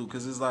be able to,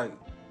 because it's like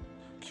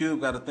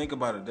Cube got to think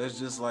about it. That's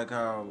just like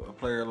how a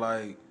player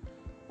like,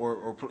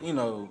 or you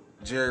know,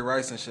 Jerry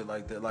Rice and shit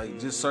like that. Like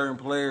just certain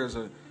players,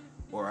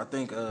 or I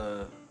think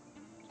who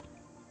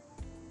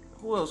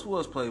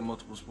else played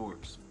multiple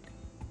sports?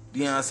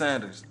 Deion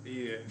Sanders.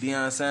 Yeah.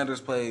 Deion Sanders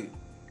played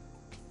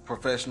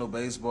professional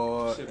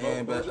baseball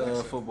and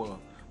football.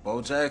 Bo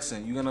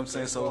Jackson, you know what I'm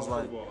saying? So it's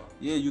like,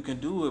 yeah, you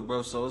can do it,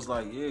 bro. So it's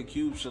like, yeah,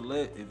 Cube should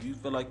if you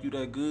feel like you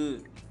that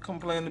good,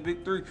 come play in the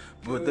Big Three.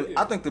 But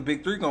I think the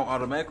Big Three gonna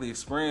automatically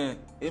expand.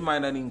 It might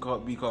not even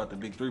be called the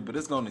Big Three, but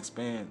it's gonna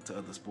expand to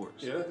other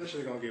sports. Yeah, that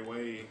shit gonna get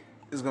way.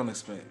 It's gonna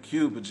expand.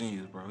 Cube a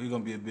genius, bro. He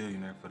gonna be a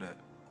billionaire for that.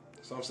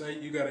 So I'm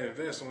saying you gotta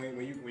invest when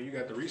you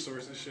got the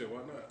resources. Shit, why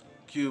not?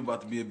 Cube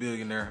about to be a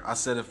billionaire. I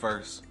said it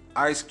first.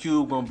 Ice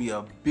Cube gonna be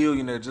a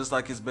billionaire, just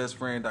like his best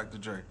friend Dr.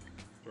 Dre.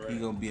 Right. He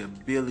gonna be a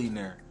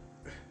billionaire.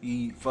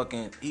 He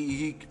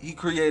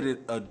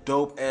created a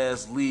dope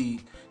ass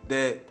league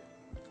that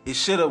it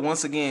should have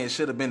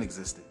been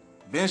existed.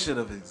 Ben should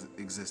have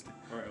existed.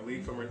 Right, a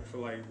league for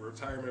like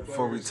retirement players.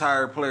 For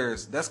retired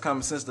players. That's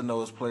common sense to know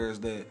those players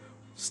that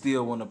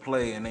still want to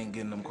play and ain't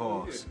getting them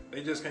calls. Yeah.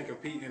 They just can't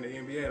compete in the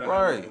NBA.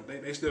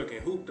 Right. They still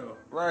can hoop though.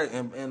 Right,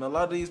 and a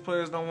lot of these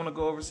players don't want to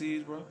go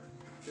overseas, bro.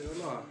 Hell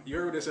no. You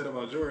heard what they said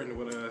about Jordan?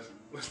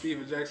 What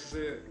Steven Jackson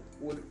said?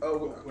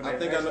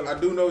 I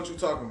do know what you're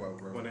talking about,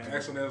 bro. When they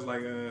asked him, that was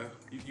like,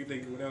 you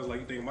think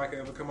Mike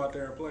can ever come out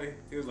there and play?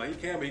 He was like, he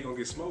can, but he gonna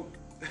get smoked.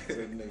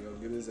 That nigga gonna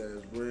get his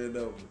ass bread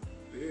over.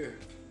 Yeah.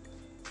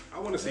 I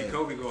want to see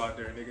Kobe go out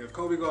there, nigga. If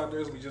Kobe go out there,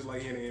 it's gonna be just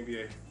like he in the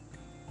NBA.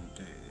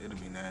 Okay, it'll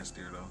be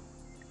nastier though.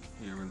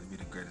 He'll really be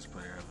the greatest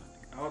player ever.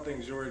 I don't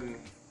think Jordan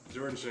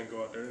shouldn't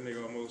go out there. That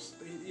nigga almost,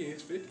 he in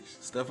his 50s.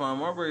 Stephon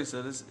Marbury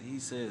said this. He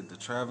said the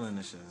traveling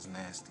and shit is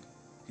nasty.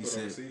 He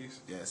said,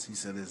 overseas? Yes, he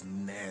said it's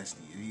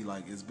nasty. He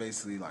like, it's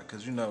basically like,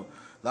 cause you know,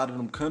 a lot of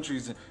them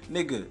countries,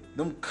 nigga,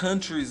 them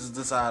countries is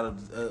the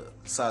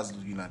size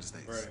of the United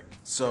States. Right.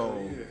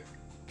 So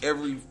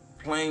every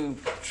plane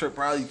trip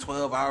probably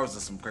 12 hours or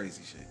some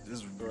crazy shit.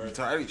 This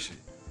retarded shit.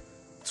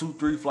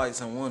 2-3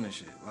 flights in one and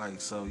shit. Like,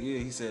 so yeah,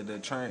 he said the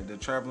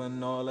traveling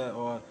and all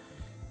that,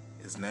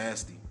 it's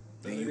nasty.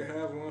 That nigga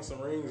have won some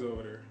rings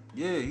over there.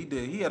 Yeah, he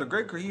did. He had a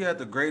great career. He had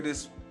the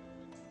greatest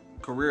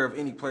career of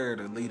any player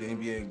to lead the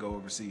NBA and go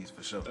overseas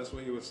for sure. That's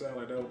what he was saying.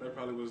 Like that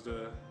probably was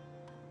the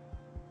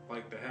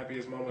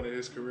happiest moment of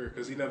his career,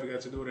 because he never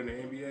got to do it in the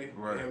NBA.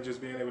 Right. Him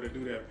just being able to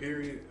do that,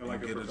 period, and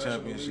like get a a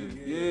championship.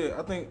 League. Yeah,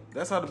 I think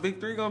that's how the Big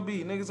Three gonna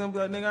be. Niggas gonna be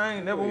like, nigga, I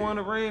ain't never won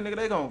a ring. Nigga,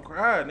 they gonna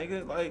cry.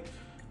 Nigga, like,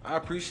 I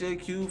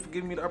appreciate Q for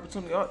giving me the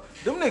opportunity.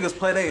 Them niggas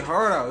play they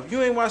heart out. If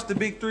you ain't watched the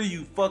Big Three,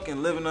 you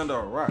fucking living under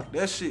a rock.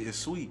 That shit is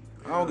sweet.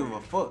 I don't give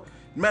a fuck.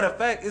 Matter of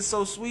fact, it's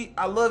so sweet.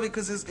 I love it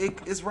because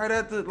it's right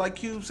at the, like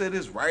Cube said,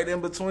 it's right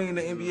in between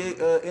the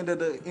NBA end of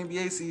the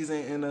NBA season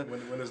and the when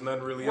there's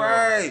nothing really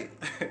right.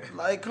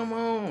 Like, come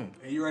on.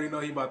 And you already know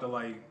he about to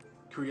like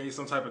create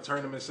some type of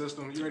tournament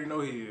system. You already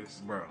know he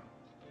is, bro.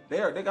 They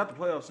got the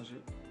playoffs and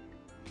shit.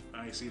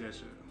 I ain't see that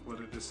shit.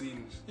 What are the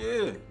seedings?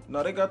 Yeah,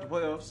 no, they got the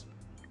playoffs.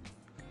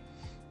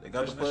 They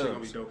got the playoffs. That shit gonna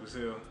be dope as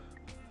hell.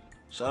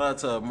 Shout out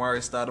to Amari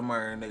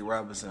Stoudemire and Nate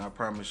Robinson. I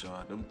promise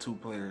y'all, them two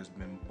players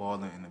been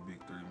balling in the Big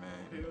Three,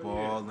 man.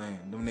 Balling.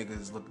 Yeah. Them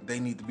niggas they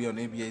need to be on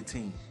the NBA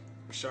team.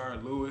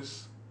 Rashard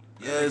Lewis.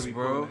 Yes,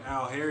 bro.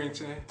 Al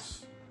Harrington.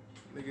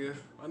 Nigga,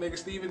 my nigga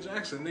Steven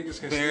Jackson. Niggas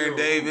can Baron still.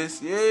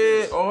 Davis.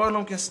 Yeah, all of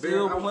them can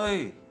still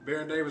play.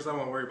 Baron Davis, I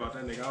won't worry about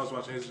that nigga. I was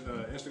watching his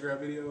Instagram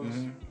videos.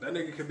 Mm-hmm. That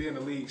nigga could be in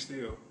the league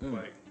still.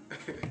 Like,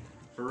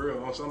 for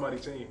real, on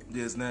somebody's team.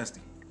 Yeah, it's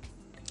nasty.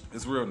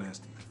 It's real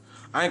nasty.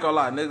 I ain't gonna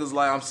lie, niggas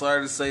like, I'm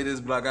sorry to say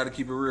this, but I gotta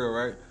keep it real,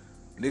 right?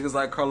 Niggas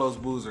like Carlos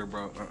Boozer,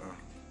 bro.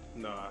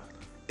 Nah.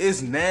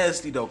 It's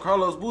nasty, though.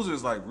 Carlos Boozer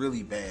is, like,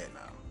 really bad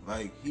now.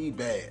 Like, he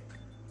bad.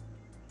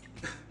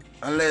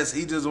 Unless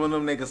he just one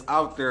of them niggas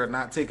out there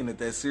not taking it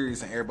that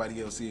serious and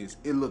everybody else is.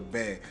 It look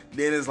bad.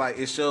 Then it's like,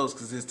 it shows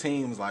because his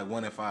team is, like,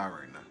 1-5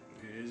 right now.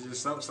 Yeah, it's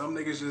just some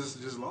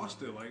niggas just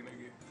lost it, like,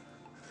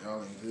 nigga.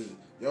 Y'all ain't good.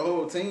 Your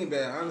whole team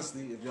bad,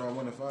 honestly, if y'all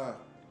 1-5.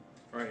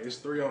 Right, it's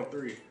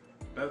 3-on-3.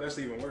 That's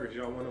even worse.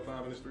 Y'all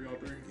 1-5 and it's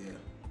 3-on-3.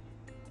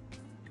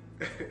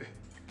 Yeah.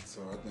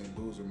 So I think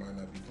Boozer might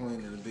not be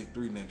playing in the Big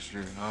Three next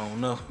year. I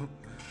don't know.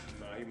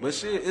 Nah, but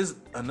shit,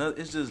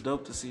 it's just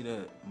dope to see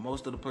that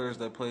most of the players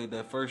that played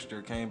that first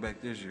year came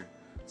back this year.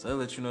 So that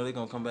let you know they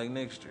gonna come back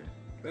next year.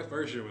 That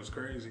first year was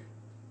crazy.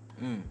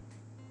 I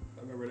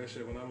remember that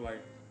shit when I'm like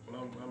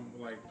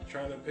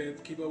trying to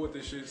keep up with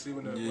this shit. See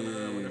when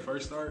it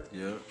first start.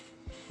 Yeah.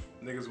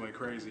 Niggas went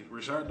crazy.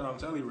 I'm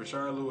telling you,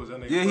 Rashard Lewis, that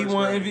nigga. Yeah, he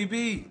won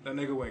MVP. That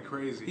nigga went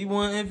crazy. He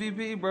won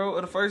MVP, bro,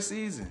 of the first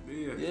season.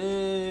 Yeah.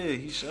 Yeah,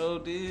 he sure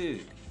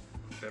did.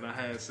 Then I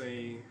had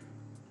seen,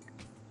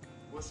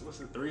 what's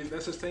the Threes?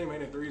 That's his team,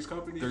 ain't it? Threes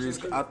Company? Threes,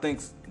 I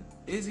think,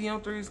 is he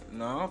on Threes?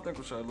 No, I don't think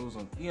Rashard Lewis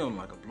he on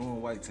like a blue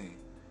and white team.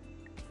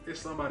 It's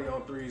somebody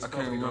on Threes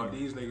Company, dog.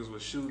 These niggas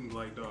was shooting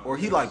like dog. Or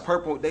he like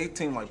purple, they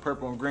team like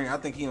purple and green. I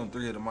think he on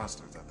 3 of the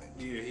Monsters, I think.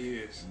 Yeah, he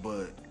is.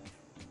 But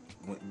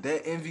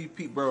that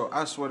MVP, bro.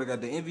 I swear to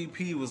God, the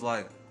MVP was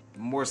like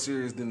more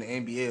serious than the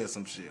NBA or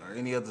some shit or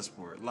any other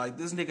sport. Like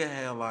this nigga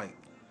had like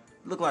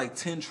looked like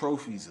 10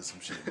 trophies or some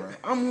shit, bro.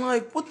 I'm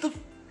like, what the,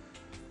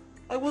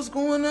 like what's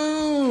going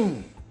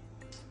on?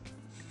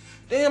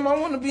 Damn, I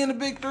want to be in the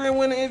big three and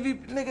win the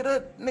MVP,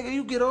 nigga.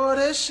 You get all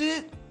that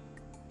shit.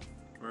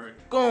 Right.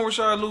 Go on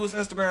Rashard Lewis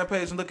Instagram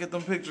page and look at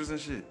them pictures and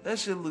shit. That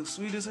shit looks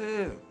sweet as hell.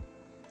 Them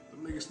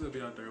niggas still be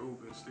out there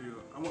hooping still.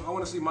 I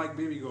want to see Mike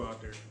Bibby go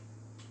out there.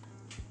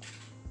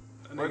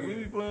 Mike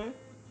Bibby playing?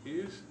 He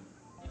is?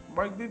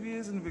 Mike Bibby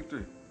is in the big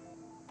three.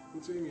 Who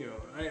team he on?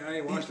 I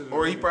ain't watched it.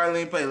 Or he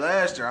probably ain't played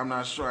last year. I'm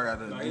not sure. I got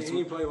to. No, he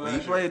ain't played last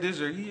year. He played this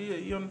year.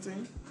 He on the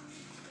team.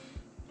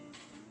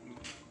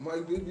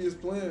 Mike Bibby is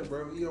playing,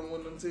 bro. He on one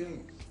of them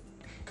teams.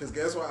 Cause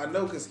guess what? I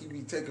know, cause he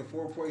be taking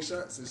 4-point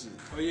shots and shit.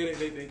 Oh yeah,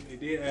 they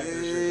did add that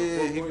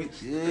shit for 4 points.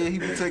 He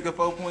be taking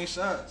 4-point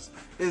shots.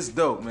 It's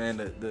dope, man.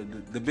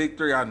 The big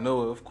three, I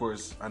know, of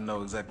course, I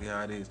know exactly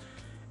how it is.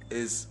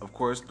 It's of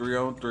course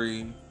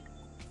 3-on-3.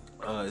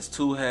 It's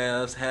 2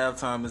 halves.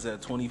 Halftime is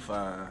at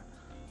 25.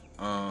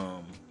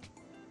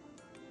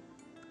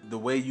 The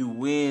way you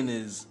win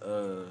is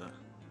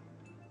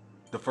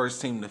the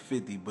first team to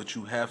 50, but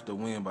you have to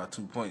win by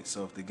 2 points.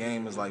 So if the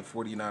game is like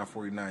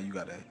 49-49, you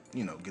gotta,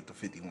 get the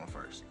 51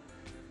 first.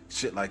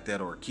 Shit like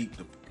that, or keep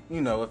the,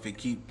 if it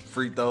keep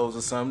free throws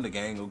or something, the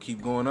game will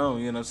keep going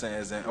on. You know what I'm saying?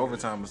 As in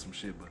overtime or some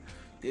shit. But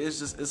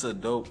it's a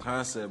dope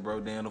concept,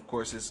 bro. Then of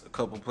course it's a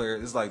couple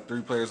players. It's like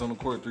 3 players on the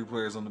court, 3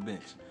 players on the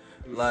bench.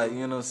 Like,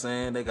 you know what I'm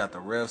saying? They got the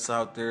refs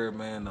out there,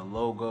 man, the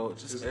logo,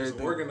 just everything.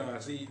 It's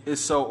organized. It's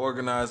so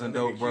organized and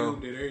dope, bro.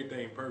 Did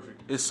everything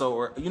perfect. It's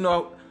so,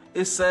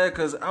 it's sad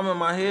because I'm in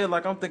my head,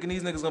 like, I'm thinking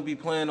these niggas gonna be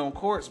playing on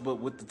courts, but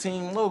with the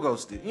team logo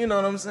still. You know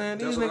what I'm saying?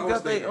 These niggas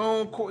got their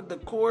own court,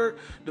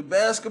 the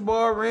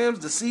basketball rims,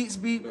 the seats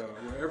be.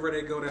 Wherever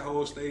they go, that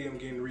whole stadium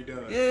getting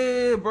redone.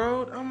 Yeah,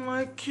 bro. I'm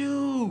like,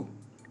 Q.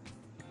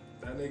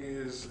 That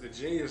nigga is a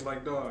genius,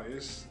 like, dog.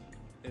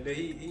 And then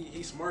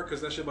he's smart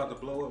because that shit about to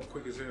blow up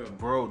quick as hell.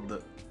 Bro,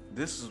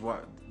 this is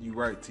why you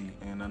right, T.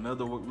 And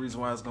another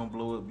reason why it's gonna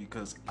blow up,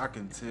 because I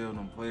can tell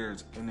them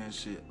players in that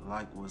shit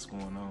like what's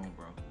going on,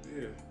 bro.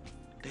 Yeah.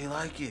 They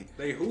like it.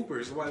 They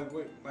hoopers. What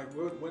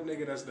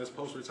nigga that's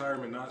post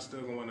retirement not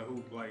still going to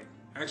hoop? Like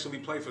actually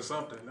play for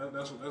something.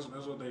 That's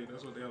what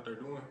they out there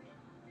doing.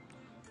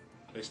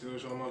 They still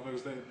show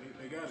motherfuckers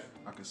they got it.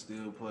 I can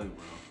still play,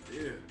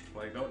 bro. Yeah.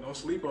 Like don't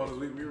sleep on us.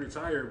 We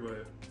retired,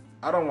 but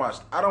I don't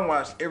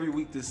watch every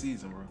week this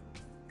season, bro.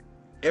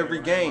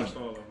 Every game.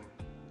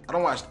 I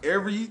don't watch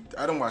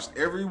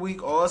every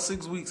week, all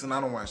 6 weeks, and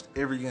I don't watch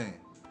every game.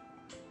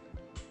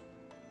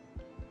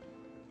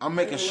 I'm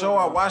making sure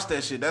I watch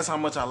that shit. That's how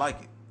much I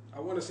like it.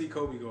 I want to see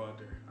Kobe go out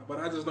there, but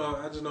I just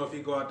know if he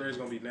go out there, it's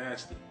gonna be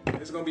nasty.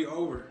 It's gonna be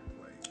over.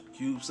 Like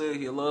Cube said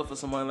he'd love for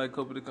somebody like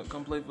Kobe to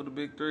come play for the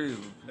big three,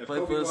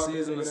 play for a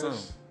season or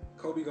something.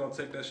 Kobe gonna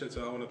take that shit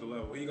to a whole nother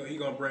level. He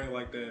gonna bring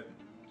like that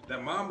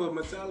Mamba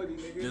mentality,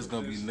 nigga. It's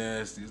gonna be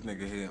nasty. This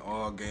nigga hitting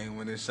all game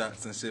winning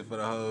shots and shit for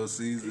the whole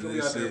season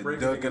and shit,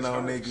 dunking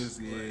on niggas.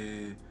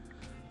 Yeah,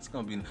 it's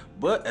gonna be.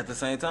 But at the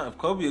same time, if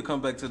Kobe will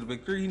come back to the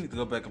big three, he need to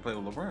go back and play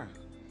with LeBron.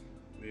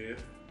 Yeah,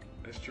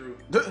 that's true.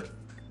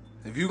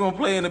 If you gonna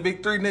play in the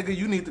big three, nigga,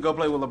 you need to go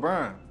play with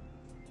LeBron.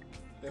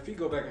 If he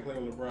go back and play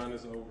with LeBron,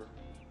 it's over.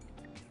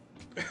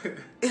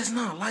 It's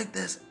not like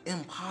that's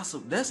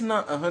impossible. That's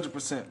not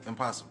 100%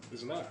 impossible.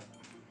 It's not.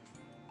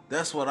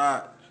 That's what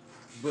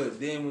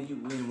But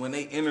then when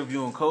they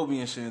interviewing Kobe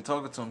and shit and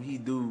talking to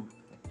him,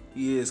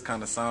 he is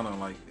kind of sounding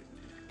like it.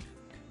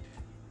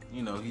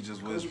 He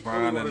just was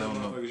Brian and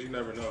don't know. You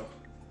never know.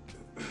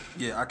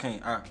 Yeah, I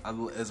can't. I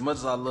as much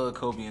as I love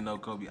Kobe and know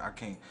Kobe, I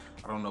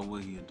don't know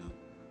what he'll do.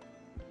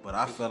 But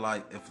I feel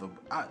like if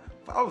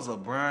I was a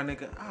LeBron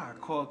nigga, I'd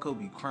call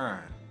Kobe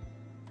crying.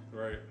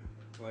 Right.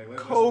 Like,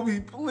 Kobe,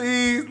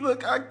 please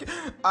look.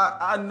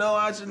 I know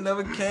I should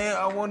never can.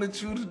 I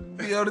wanted you to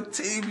be on the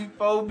team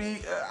before me.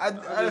 I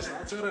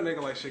tell that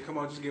nigga like shit. Come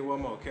on, just get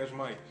one more. Catch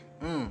Mike.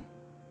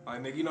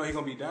 Like nigga, he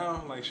gonna be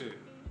down. Like shit.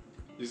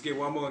 Just get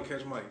one more and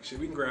catch Mike. Shit,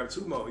 we can grab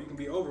 2 more. You can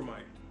be over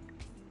Mike.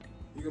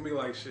 You can be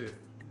like shit.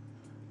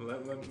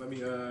 Let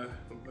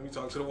me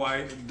talk to the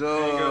wife. Duh.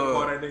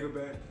 Call that nigga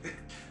back.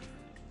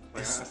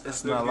 Like,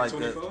 it's not like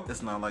 24? That.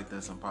 It's not like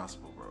that's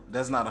impossible, bro.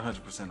 That's not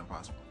 100%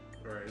 impossible.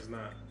 Right, it's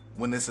not.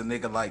 When it's a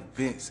nigga like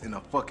Vince in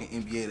a fucking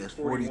NBA that's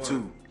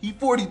 42. He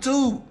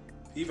 42.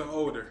 Even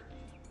older.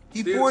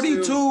 He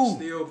 42.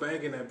 Still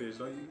banging that bitch.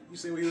 Like, you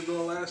see what he was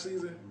doing last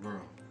season?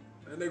 Bro.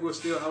 That nigga was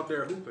still out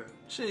there hooping.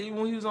 Shit, even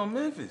when he was on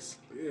Memphis.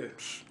 Yeah.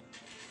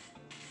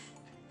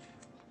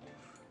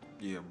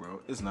 Yeah,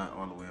 bro. It's not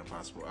all the way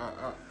impossible.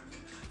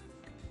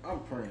 I'm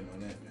praying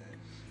on that, man.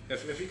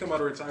 If he come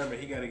out of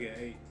retirement, he gotta get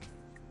 8.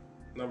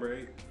 Number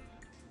 8.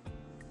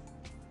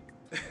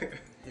 Hell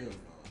no.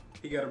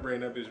 He gotta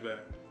bring that bitch back.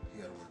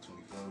 He gotta work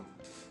 24.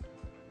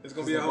 It's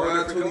gonna be a whole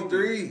different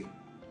 23.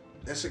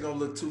 That shit gonna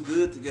look too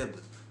good together.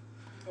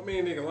 I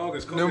mean, nigga, long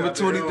as Kobe number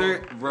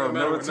 23, bro.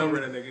 Number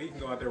that nigga, he can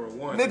go out there with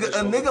 1. Nigga,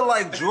 a nigga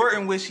like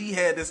Jordan wish he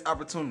had this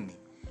opportunity.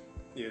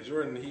 Yeah,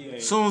 Jordan, he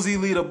ain't. Soon as he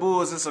leave the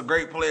Bulls, it's a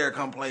great player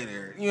come play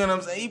there. You know what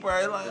I'm saying? He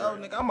probably like, oh,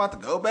 nigga, I'm about to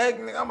go back.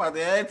 Nigga, I'm about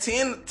to add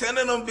 10 of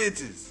them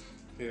bitches.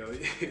 Hell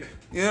yeah.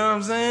 You know what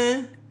I'm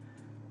saying?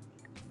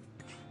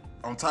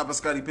 On top of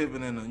Scottie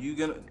Pippen and them, you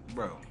gonna,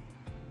 bro.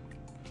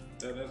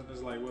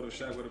 That's like what if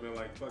Shaq would have been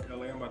like, fuck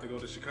LA, I'm about to go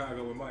to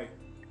Chicago with Mike.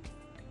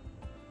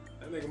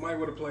 That nigga Mike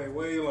would have played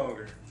way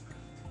longer.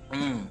 But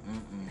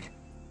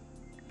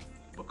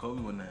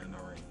Kobe wouldn't have no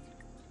ring.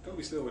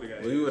 Kobe still would have got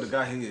his. Well, he would have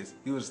got his.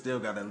 He would have still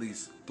got at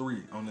least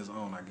 3 on his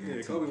own, I guarantee.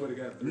 Yeah, Kobe would have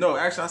got 3. No,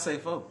 actually, I say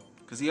 4.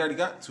 Because he already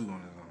got 2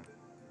 on his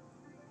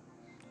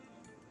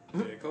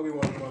own. Yeah, Kobe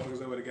one of the motherfuckers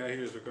that would have got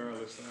his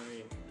regardless. I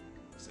mean,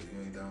 So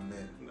you ain't down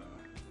there? nah.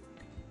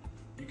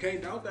 You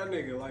can't doubt that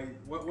nigga. Like,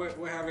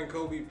 what having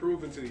Kobe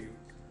proven to you?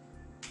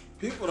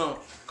 People don't.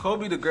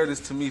 Kobe the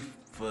greatest to me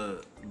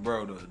for,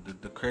 bro,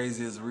 the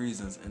craziest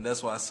reasons. And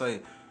that's why I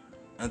say,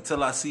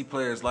 until I see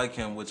players like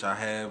him, which I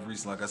have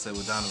recently, like I said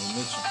with Donovan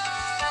Mitchell.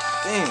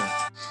 Damn.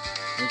 I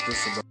think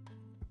this about.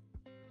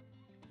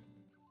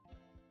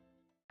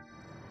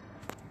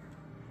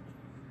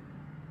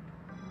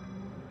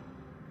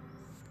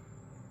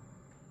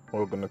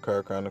 Welcome to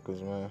Car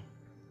Chronicles, man.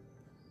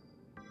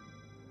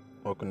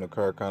 Welcome to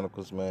Car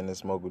Chronicles, man.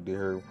 It's Mogul D.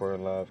 Here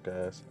reporting live,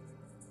 guys.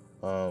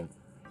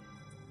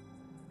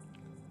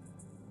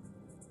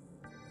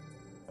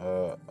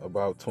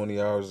 About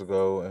 20 hours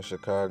ago in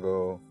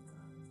Chicago,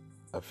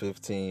 a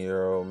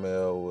 15-year-old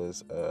male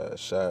was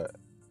shot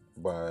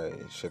by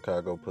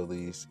Chicago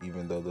police,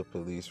 even though the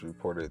police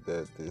reported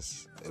that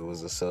it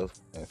was a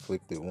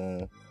self-inflicted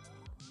wound.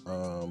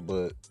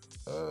 But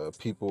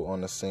people on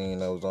the scene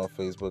that was on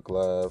Facebook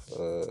Live,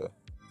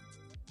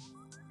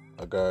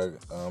 a guy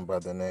by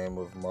the name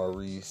of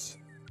Maurice,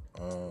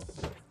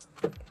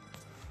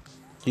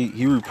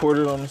 he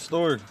reported on the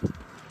story.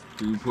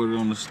 He reported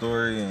on the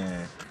story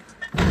and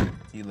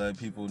he let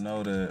people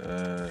know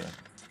that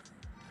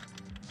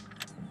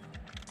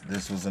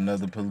this was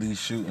another police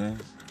shooting.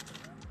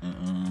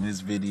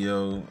 His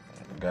video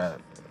got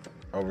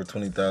over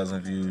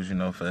 20,000 views,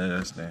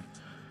 fast, and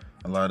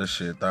a lot of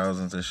shit,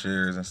 thousands of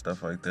shares and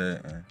stuff like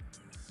that. And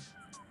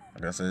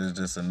like I said, it's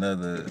just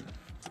another,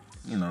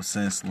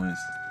 senseless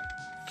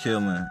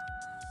killing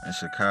in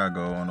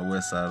Chicago, on the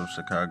west side of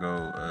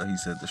Chicago. He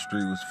said the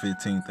street was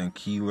 15th and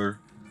Keeler.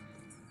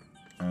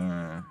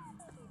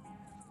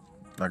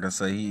 Like I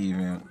say, he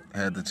even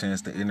had the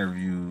chance to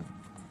interview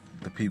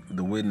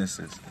the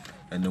witnesses.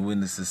 And the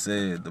witnesses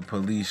said the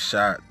police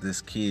shot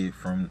this kid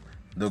from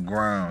the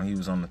ground. He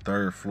was on the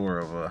 3rd floor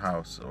of a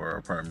house or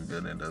apartment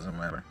building, doesn't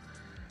matter.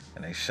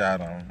 And they shot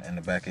him in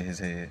the back of his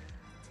head.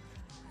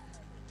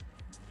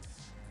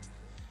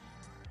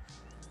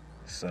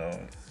 So,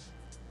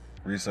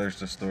 research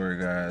the story,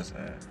 guys,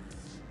 and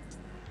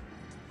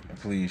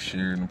please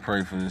share and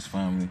pray for this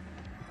family.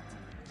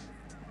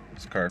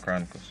 It's Car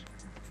Chronicles.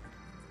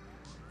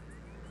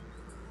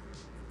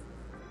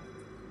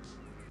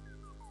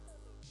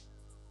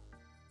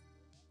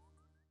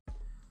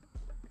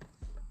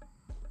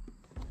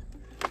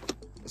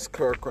 It's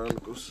Car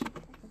Chronicles.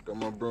 Got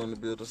my bro in the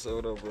building. Say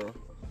what up, bro?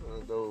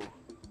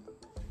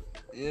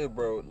 Yeah,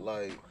 bro.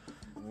 Like,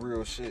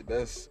 real shit.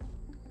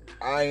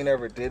 I ain't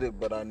ever did it,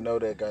 but I know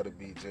that gotta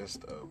be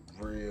just a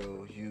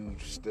real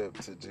huge step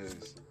to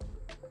just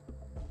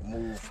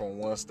move from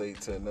one state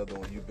to another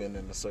when you've been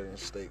in a certain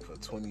state for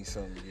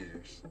 20-something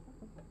years.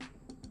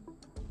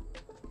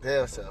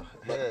 Hell so.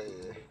 Hell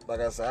yeah. Like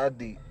I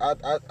said,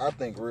 I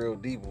think real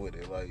deep with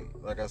it.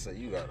 Like I said,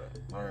 you gotta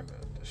learn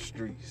the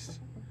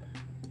streets.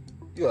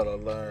 You gotta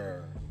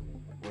learn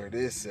where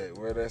this at,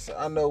 where that's at.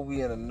 I know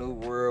we in a new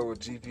world with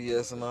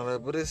GPS and all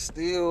that, but it's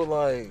still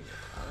like,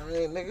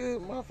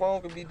 nigga, my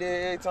phone could be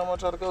dead every time I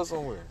try to go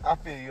somewhere. I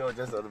feel you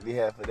just on the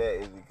behalf of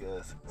that is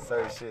because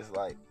certain shit's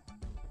like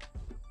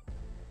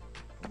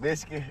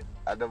Michigan,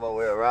 I know my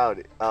way around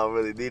it. I don't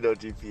really need no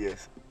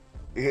GPS.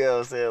 You know what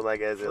I'm saying?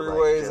 Like as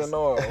freeways like and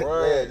all, right?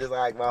 Yeah, just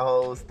like my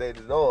whole state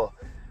is all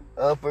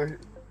upper,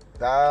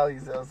 down.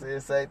 You know what I'm saying?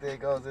 Same thing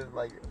goes in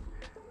like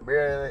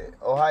Maryland,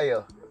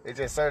 Ohio. It's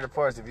just certain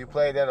parts. If you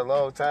played that a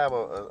long time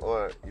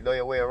or you know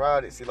your way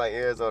around it, see like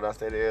Arizona, I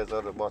stayed in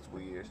Arizona multiple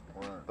years.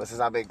 Right. But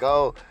since I've been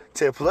gone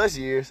 10 plus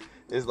years,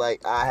 it's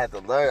like I had to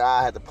learn.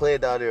 I had to play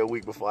down there a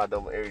week before I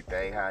know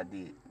everything how I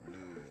did. Yeah.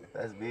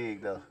 That's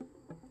big though.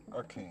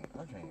 I can't.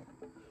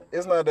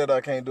 It's not that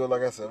I can't do it.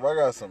 Like I said, if I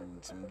got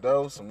some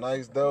dough, some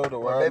nice dough to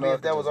Well, maybe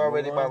if that was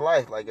already my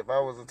life, like if I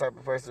was the type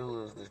of person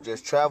who was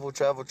just travel,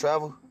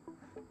 then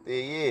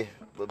yeah.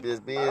 But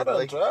just being I done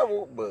like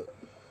travel, but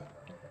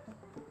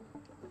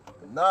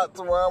not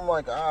to where I'm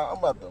like, I'm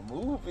about to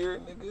move here,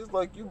 nigga. It's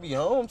like you be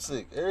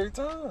homesick every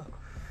time.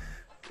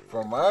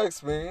 From my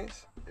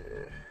experience.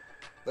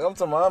 Yeah. I'm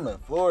talking about I'm in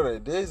Florida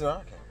at Disney.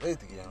 I can't wait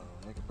to get home,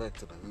 nigga, back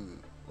to the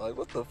hood. Like,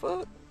 what the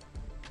fuck?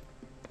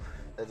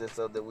 that's just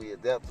something we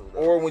adapt to. Though.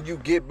 Or when you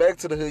get back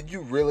to the hood,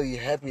 you really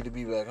happy to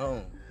be back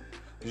home.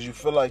 Because you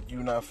feel like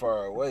you not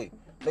far away.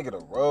 Nigga, the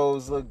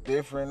roads look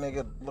different.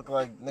 Nigga, look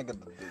like,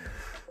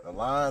 the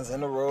lines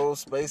in the road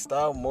spaced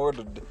out more.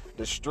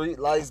 The street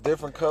lights,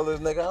 different colors.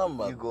 Nigga, I'm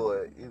about You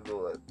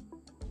go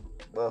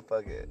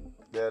motherfucking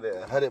down there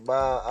 100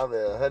 miles. I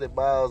mean 100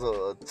 miles on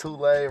a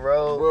 2-lane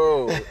road,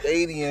 bro.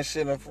 80 and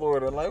shit in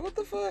Florida. Like, what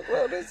the fuck,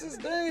 bro? This is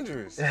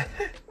dangerous.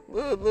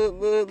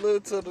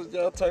 Look till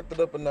y'all turned it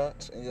up a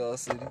notch in y'all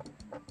city.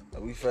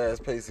 Like, we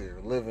fast paced here,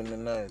 living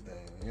and everything.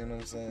 You know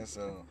what I'm saying?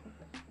 So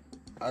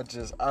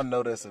I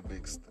know that's a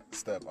big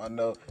step. I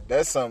know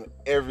that's something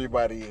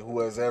everybody who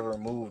has ever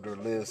moved or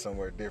lived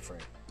somewhere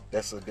different.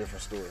 That's a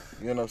different story.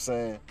 You know what I'm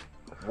saying?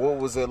 What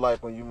was it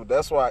like when you?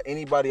 That's why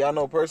anybody I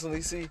know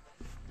personally see,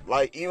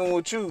 like even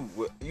with you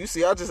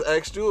see, I just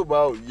asked you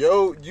about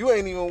you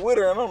ain't even with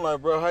her, and I'm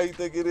like, bro, how you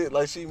think it is?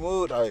 Like she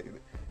moved, like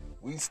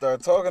we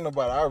start talking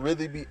about it. I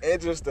really be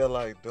interested,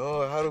 like,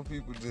 dog, how do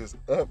people just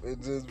up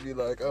and just be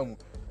like, I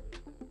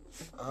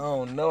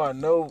don't know. I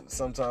know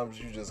sometimes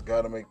you just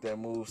gotta make that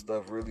move.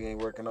 Stuff really ain't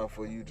working out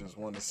for you. You just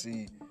want to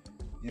see.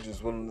 You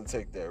just willing to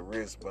take that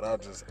risk. But I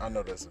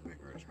know that's a big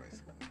risk,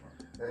 basically.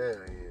 Bro. Hell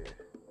yeah.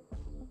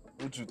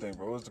 What you think,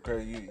 bro? What's the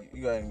crazy?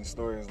 You got any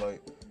stories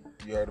like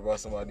you heard about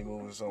somebody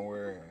moving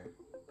somewhere,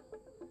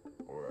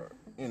 or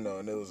and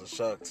it was a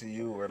shock to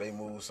you, or they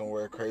moved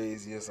somewhere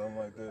crazy or something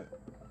like that?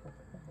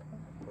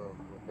 Well,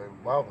 baby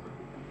mama.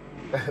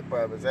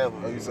 Prime example.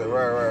 Oh, you said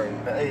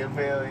right. The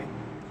AFL.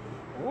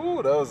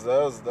 Ooh, that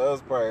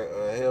was probably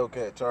a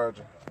Hellcat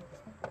Charger.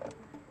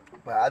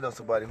 But I know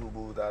somebody who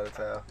moved out of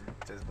town,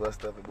 just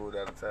bust up and moved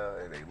out of town,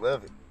 and they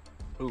love it.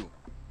 Who?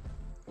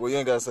 Well, you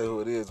ain't gotta say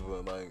who it is,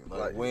 but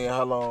like when,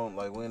 how long,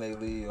 like when they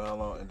leave, how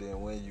long, and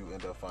then when you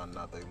end up finding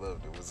out they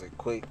loved it. Was it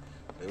quick?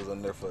 They was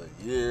on there for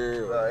a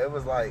year? Or? It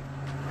was like,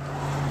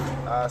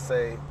 I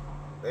say,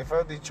 they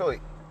from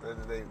Detroit.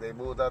 They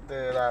moved out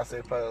there, and I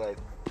say probably like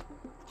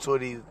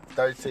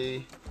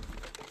 2013.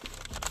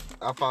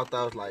 I found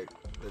out like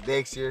the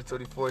next year,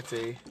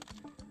 2014.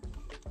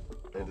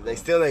 And they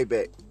still ain't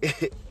back.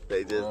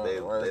 They just they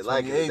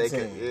like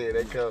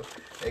it.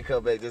 They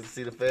come back just to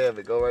see the fam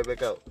and go right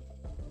back out.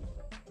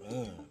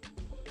 Damn.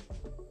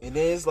 And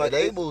then it's like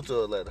they moved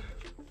to Atlanta.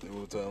 They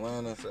moved to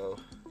Atlanta, so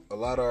a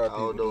lot of our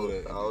people do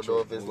that. I don't know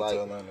if it's like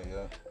Atlanta,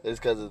 yeah. It's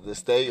because of the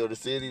state or the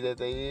city that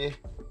they in,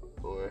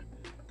 or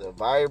the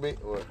environment,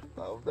 or I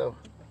don't know.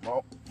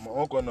 My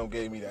uncle and them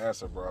gave me the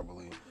answer, bro. I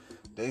believe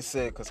they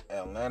said because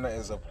Atlanta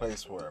is a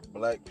place where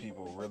black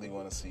people really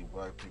want to see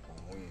black people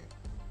win.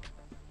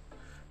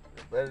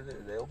 They're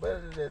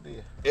better than that.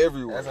 Then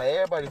Everywhere. That's how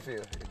everybody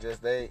feel. It's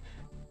just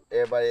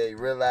everybody ain't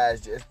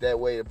realized just that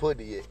way to put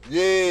it yet.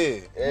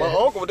 Yeah. My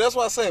uncle, that's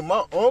why I say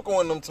my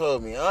uncle and them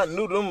told me. I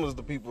knew them was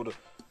the people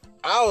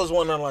I was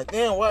wondering like,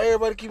 damn, why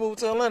everybody keep moving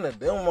to Atlanta?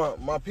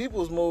 Then my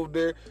peoples moved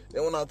there.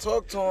 Then when I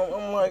talked to them,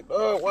 I'm like,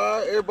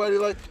 why everybody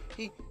like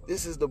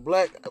this is the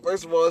black,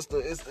 first of all,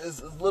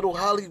 it's little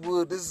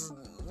Hollywood. This is,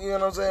 you know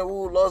what I'm saying?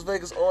 Ooh, Las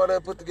Vegas, all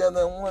that put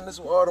together in one. This is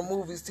all the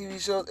movies, TV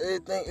shows,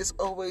 everything. It's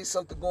always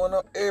something going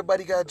on.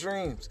 Everybody got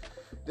dreams.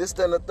 This,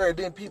 that, and the third.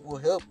 Then people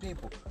help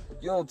people.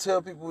 You don't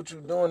tell people what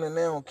you're doing and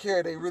they don't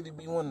care. They really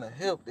be wanting to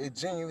help. They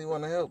genuinely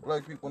want to help.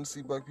 Black people want to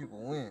see black people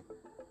win.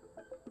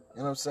 You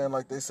know what I'm saying?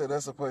 Like they said,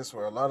 that's a place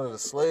where a lot of the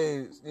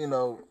slaves,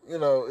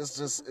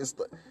 it's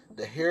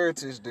the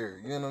heritage there.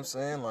 You know what I'm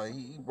saying? Like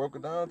he broke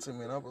it down to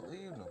me and I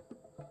believed him.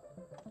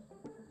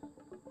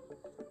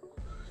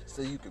 He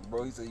said you can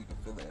feel it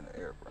in the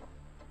air, bro.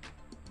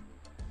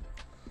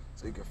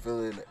 So you can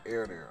feel it in the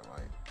air there.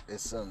 Like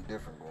it's something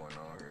different going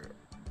on here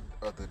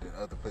other than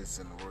other places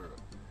in the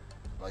world.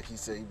 Like he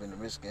said, he been to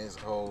Michigan his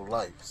whole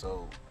life,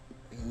 so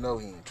he know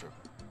he ain't tripping.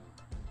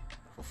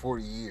 For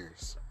 40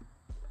 years.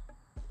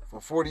 For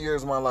 40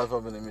 years of my life,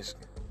 I've been in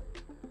Michigan.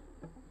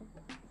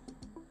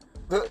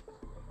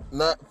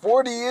 Not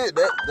 40 years.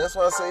 That's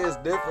why I say it's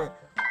different.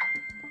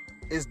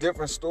 It's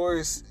different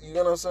stories. You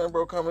know what I'm saying,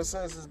 bro? Common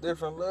sense is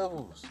different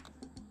levels.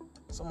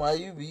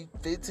 Somebody you be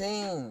 15.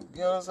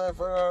 You know what I'm saying?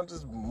 Fuck around,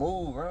 just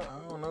move. I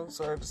don't know.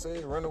 Sorry to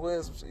say, run away.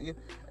 Some shit.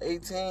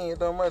 18. It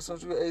don't matter.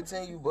 Since you're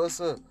 18, you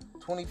bust up.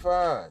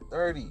 25,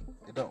 30.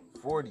 It don't.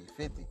 40,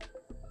 50.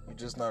 You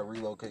just not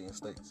relocating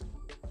states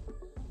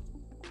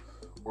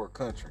or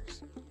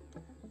countries.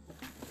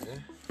 Yeah.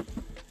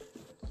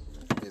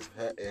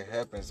 It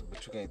happens,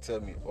 but you can't tell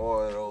me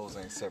all of those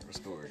ain't separate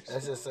stories.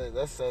 That's the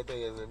same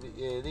thing as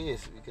it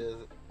is, because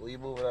when you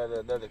moving out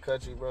of another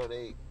country, bro,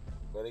 they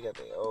got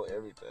their own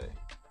everything.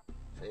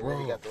 They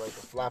really got the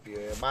floppy.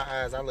 In my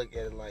eyes, I look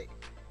at it like,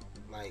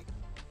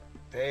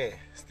 damn,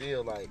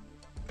 still like,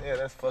 damn,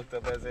 that's fucked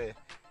up as in,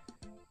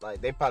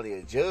 like they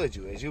probably judge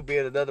you as you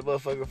being another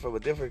motherfucker from a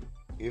different,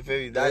 you feel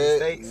me, United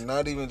States.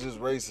 Not even just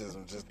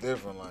racism, just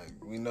different. Like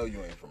we know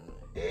you ain't from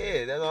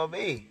here. Yeah, that's on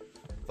me.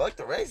 Fuck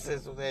the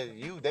racism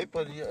that they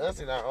put us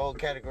in our own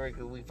category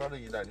because we from the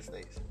United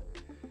States.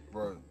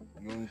 Bro,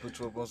 you want me to put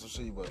you up on some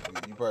shit, you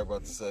probably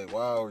about to say,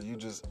 wow, or you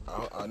just,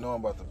 I know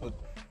I'm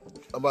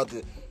about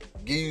to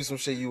give you some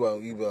shit you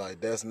be like,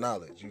 that's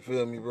knowledge. You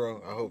feel me,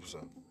 bro? I hope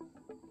so.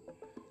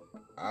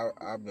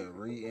 I've been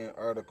reading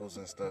articles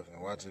and stuff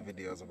and watching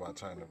videos about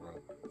China, bro.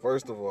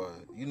 First of all,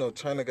 you know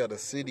China got a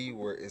city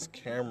where it's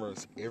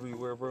cameras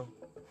everywhere, bro.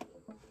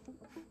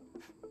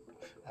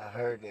 I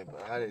heard that,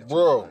 but I didn't.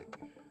 Bro,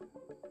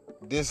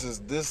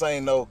 this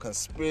ain't no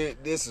conspiracy.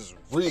 This is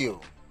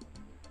real.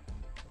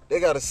 They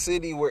got a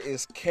city where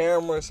it's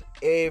cameras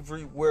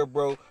everywhere,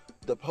 bro.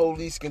 The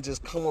police can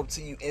just come up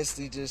to you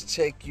instantly, just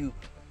check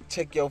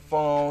your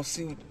phone,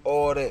 see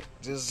all that.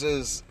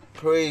 Just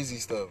crazy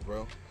stuff,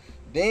 bro.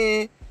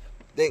 Then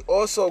they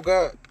also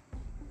got,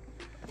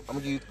 I'm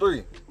gonna give you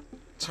 3.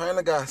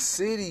 China got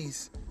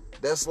cities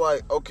that's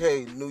like,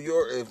 okay, New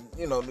York, if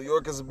you know New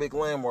York is a big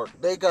landmark,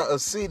 they got a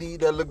city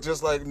that look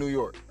just like New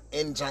York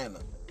in China.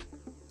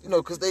 You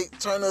know, cause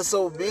China's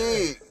so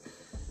big.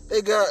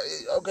 They got,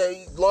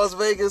 okay, Las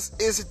Vegas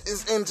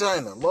is in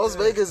China. Las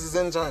Vegas is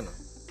in China.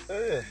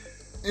 Yeah.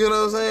 You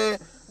know what I'm saying?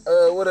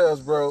 What else,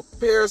 bro?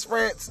 Paris,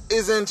 France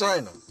is in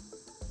China.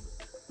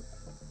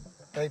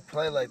 They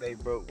play like they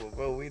broke, but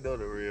bro, we know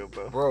the real,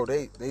 bro. Bro,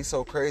 they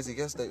so crazy.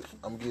 Guess I'm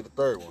gonna give the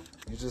 3rd one.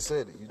 You just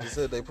said it. You just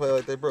said they play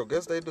like they broke.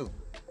 Guess they do.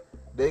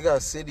 They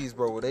got cities,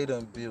 bro, where they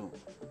done built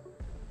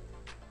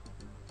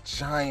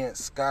giant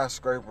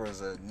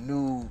skyscrapers,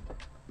 new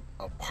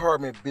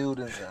apartment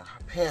buildings and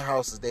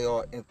penthouses. They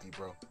all empty,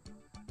 bro.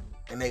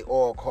 And they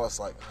all cost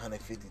like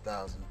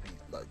 150,000 a piece,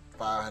 like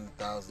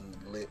 500,000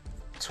 lit,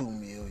 2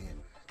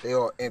 million. They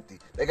all empty.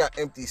 They got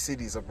empty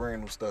cities of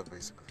brand new stuff,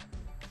 basically.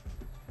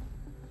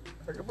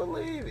 I can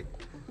believe it.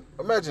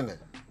 Imagine that.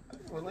 I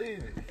can believe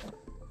it.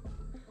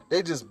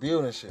 They just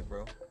building shit,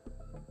 bro.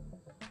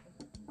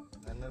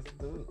 Nothing else to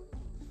do.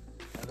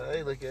 That's how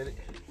they look at it.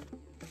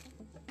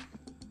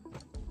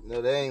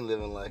 No, they ain't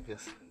living like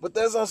us. But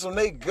that's on some,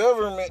 they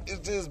government is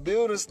just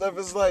building stuff.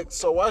 It's like,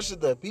 so why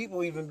should the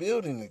people even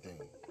build anything?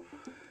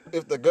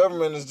 If the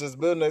government is just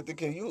building everything,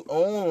 can you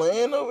own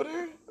land over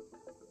there?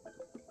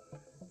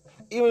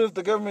 Even if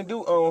the government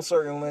do own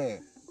certain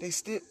land, they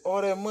still,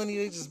 all that money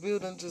they just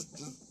building,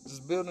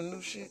 just building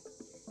new shit.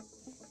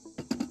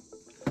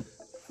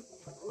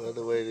 Well,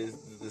 the way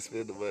to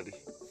spend the money.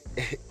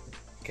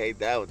 Can't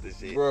die with this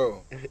shit.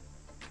 Bro.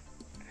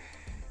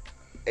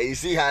 And you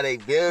see how they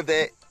build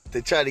that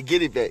to try to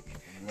get it back.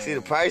 Man. See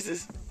the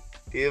prices?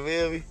 You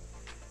feel me?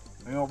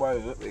 Ain't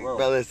nobody,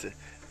 bro, listen,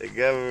 the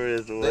government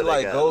is the one they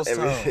like got ghost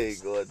everything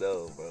towns. going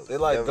on, bro. They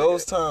like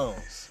ghost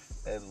towns.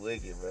 That's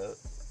wicked, bro.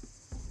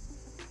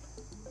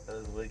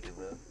 That's wicked,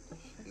 bro.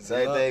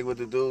 Same thing with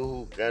the dude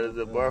who got in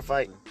the bar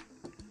fight.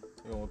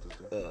 You don't want to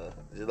do.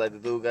 Just like the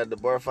dude who got in the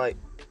bar fight.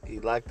 He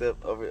locked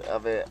up over,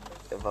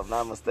 if I'm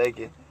not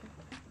mistaken,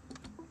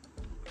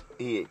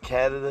 he in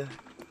Canada.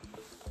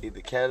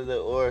 Either Canada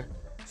or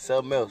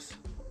something else.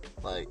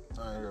 Like,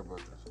 I ain't heard about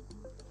this.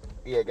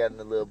 He had got in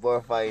a little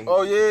bar fight.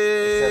 Oh,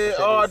 yeah.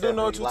 Oh, I do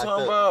know what you're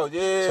talking about.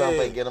 Yeah. Trump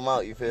ain't get him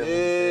out, you feel me?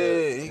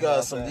 Yeah, he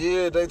got some,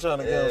 they trying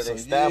to get him some,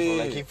 they stamp him,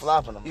 they keep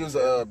flopping him. He was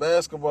a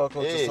basketball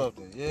coach or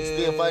something. Yeah. He's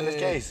still fighting his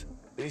case.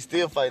 He's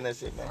still fighting that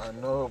shit, man. I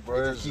know,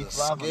 bro. They It's keep just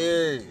flopping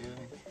scary. him.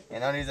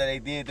 And the only reason they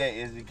did that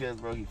is because,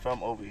 bro, he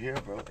from over here,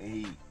 bro, and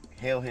he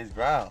held his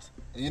grounds.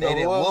 You know they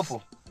didn't who whoop else?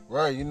 him.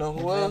 Right, you know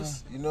who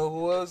else? You know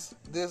who else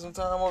did some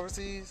time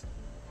overseas?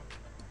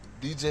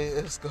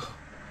 DJ Esco.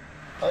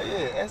 Oh,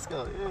 yeah,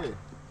 Esco, yeah.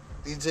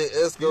 DJ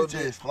Esco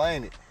Future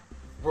explain it.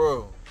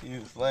 Bro. He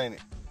explain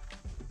it.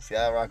 See,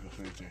 I rock with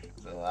Future,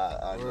 so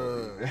I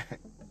know.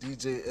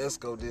 DJ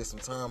Esco did some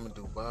time in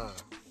Dubai.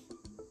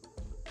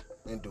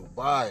 In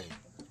Dubai.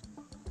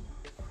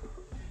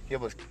 It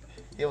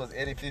was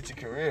Eddie Future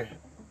career,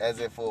 as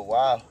if for a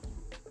while.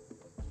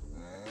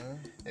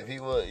 Man. If he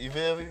was, you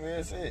feel me?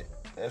 Real shit.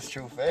 That's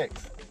true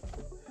facts.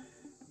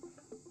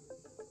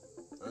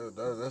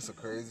 That's a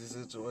crazy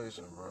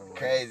situation, bro. Like,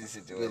 crazy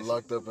situation. Get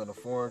locked up in a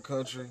foreign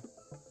country.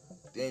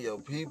 Then your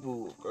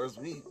people, of course,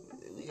 we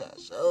got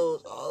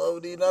shows all over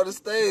the United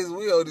States.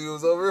 We only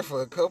was over here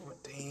for a couple.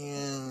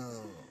 Damn.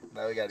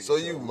 Now we gotta get so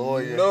to you a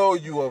lawyer. know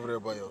you over there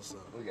by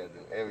yourself. We gotta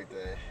do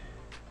everything.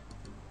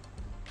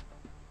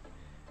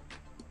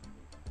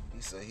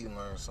 He said he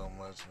learned so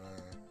much,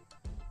 man.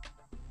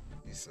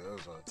 He said it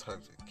was all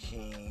types of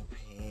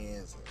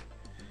kingpins.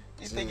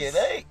 You think it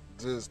ain't?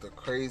 Just the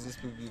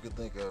craziest people you could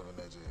think of in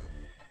that jail.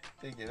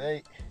 Think it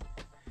ain't?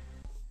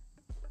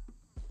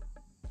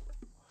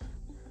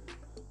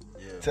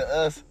 Yeah. To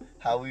us,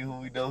 who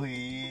we know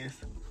he is,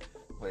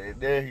 but in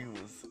there he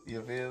was.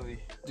 You feel me?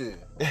 Yeah.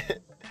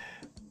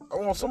 I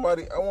want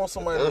somebody to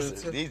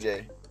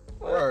DJ.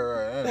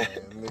 Right.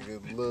 That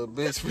nigga, little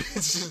bitch.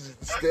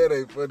 That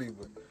ain't funny,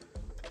 but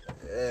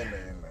yeah,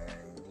 man.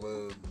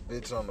 Little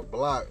bitch on the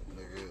block,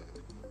 nigga.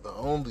 The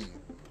only,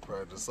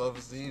 probably the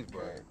self-esteem,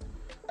 bro.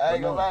 I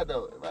ain't gonna lie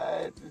though. If I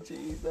had to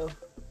cheese though,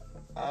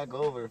 I'd go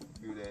over there for a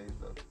few days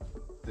though.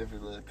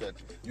 Different little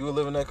countries. You would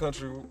live in that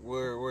country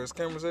where it's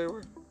cameras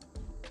everywhere?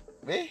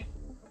 Me?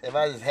 If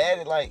I just had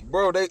it like...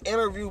 Bro, they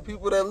interview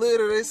people that live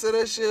there. They say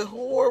that shit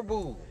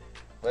horrible.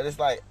 But it's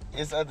like,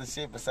 it's other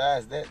shit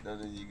besides that though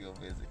that you go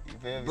visit. You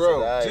feel me?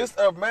 Bro, so just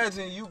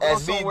imagine you go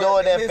as somewhere me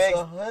doing that and fact,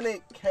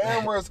 100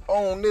 cameras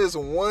on this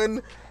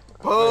one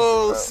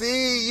pole. Listen,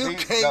 see, you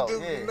can't do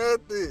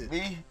nothing.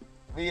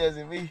 Me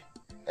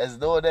as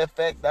knowing that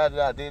fact, now that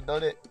I didn't know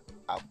that,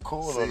 I'm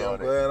cool on all I'm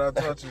that. glad I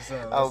taught you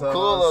something. I'm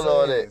cool on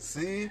all that.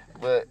 See?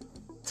 But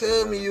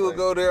tell me you would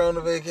go there on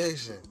a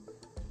vacation.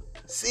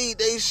 See,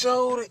 they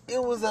showed it.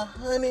 It was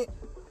 100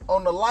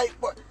 on the light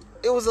bar.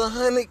 It was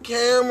 100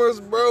 cameras,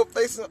 bro,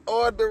 facing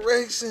all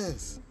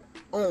directions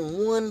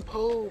on one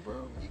pole,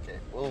 bro. You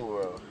can't move,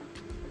 bro.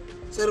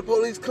 Say the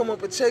police come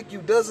up and check you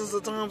dozens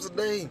of times a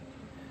day.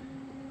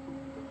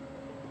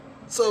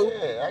 So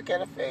yeah, I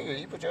kind of figure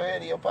you put your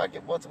hand in your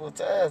pocket multiple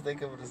times, they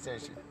come to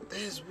search you.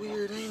 that's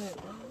weird, ain't it,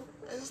 bro?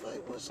 It's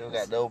like You don't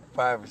got no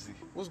privacy.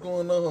 what's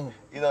going on?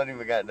 You don't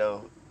even got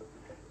no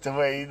to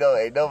where you know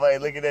ain't nobody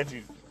looking at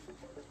you.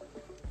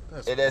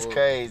 That's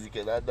crazy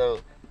because I know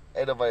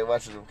ain't nobody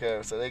watching them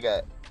cameras, so they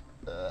got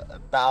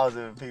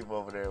 1,000 people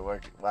over there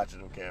watching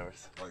them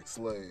cameras. Like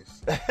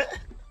slaves.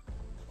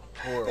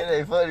 It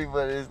ain't funny,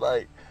 but it's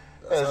like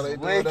That's how they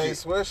do it in wicked.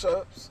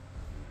 sweatshops.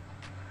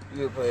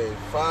 You pay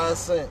 5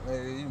 cents,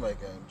 nigga. You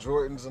making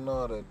Jordans and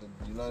all that.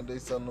 The United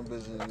States selling them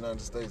bitches in the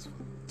United States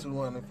for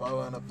 $200,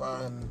 $500,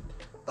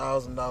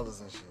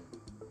 $500,000 and shit.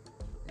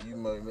 And you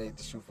might make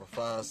the shoe for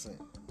 5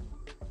 cents.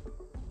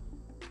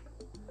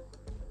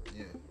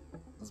 Yeah,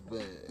 it's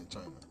bad in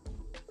China.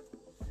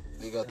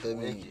 They got that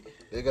many.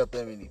 They got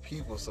that many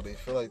people, so they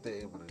feel like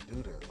they're able to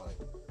do that. Like,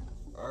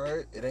 all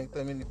right, it ain't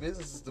that many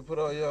businesses to put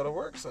all y'all to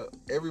work. So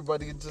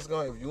everybody just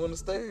going. If you want to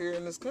stay here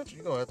in this country,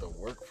 you're gonna have to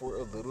work for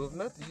a little of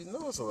nothing. You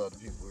know, it's a lot of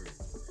people here.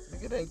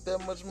 Nigga, it ain't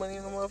that much money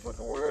in the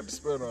motherfucking world to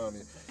spread around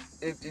here.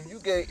 If you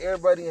gave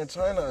everybody in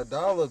China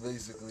 $1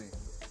 basically,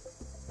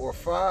 or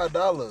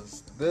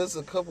 $5, there's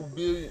a couple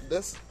billion.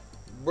 That's,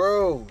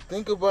 bro.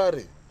 Think about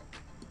it.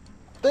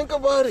 Think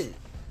about it.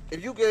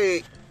 If you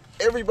gave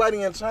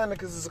everybody in China,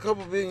 because there's a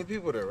couple billion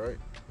people there, right?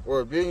 Or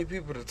 1 billion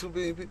people to 2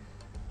 billion people.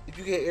 If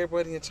you gave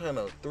everybody in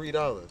China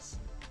 $3,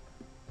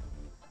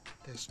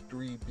 that's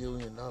 $3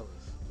 billion.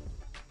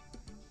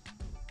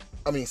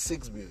 I mean,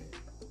 6 billion.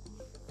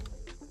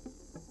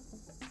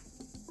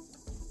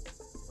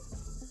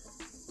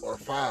 Or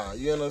 5.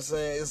 You know what I'm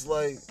saying? It's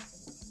like,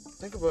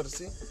 think about it,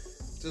 see?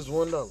 Just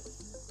 $1.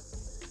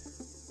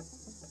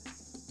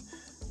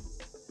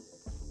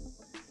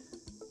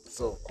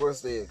 So, of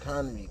course, the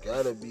economy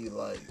gotta be,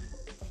 like,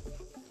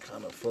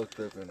 kind of fucked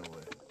up in a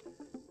way.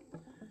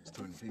 There's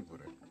too many people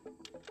there.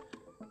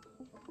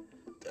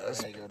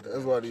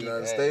 That's why the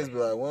United States be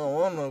like, we don't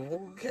want no,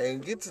 we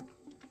can't get to.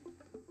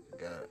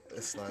 God,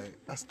 it's like,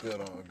 I still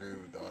don't agree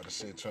with all the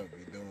shit Trump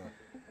be doing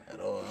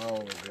at all. I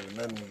don't agree with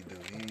nothing he do.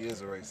 He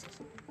is a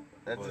racist.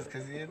 That's just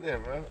because he in there,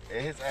 bro.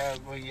 In his eyes,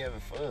 boy, he having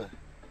fun.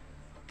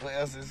 What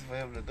else is for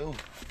him to do?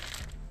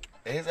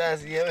 In his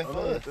eyes, he having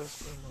fun.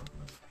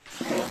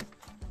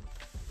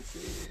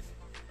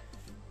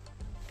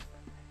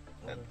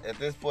 At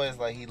this point, it's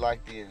like he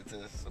locked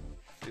into some.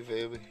 You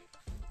feel me?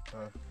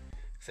 Huh?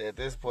 So at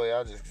this point,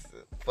 I just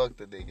fuck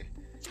the nigga.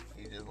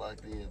 He just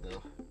locked in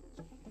though.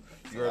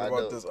 You heard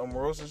about this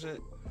Omarosa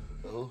shit?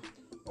 Who?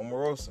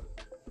 Omarosa.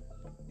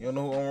 You don't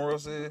know who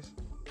Omarosa is?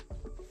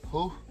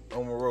 Who?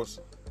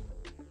 Omarosa.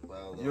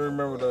 Well, You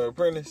remember The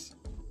Apprentice?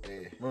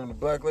 Yeah. Remember the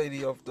black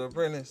lady off The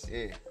Apprentice?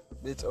 Yeah.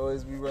 Bitch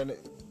always be running.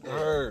 Yeah.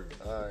 Her.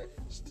 Alright.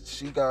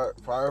 She got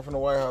fired from the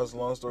White House,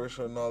 long story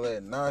short and all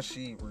that. Now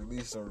she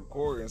released some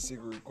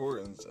secret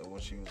recordings of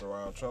when she was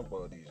around Trump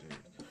all these years.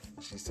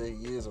 She said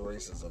he is a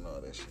racist and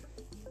all that shit.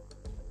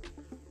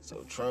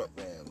 So Trump,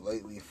 man,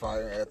 lately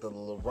firing after the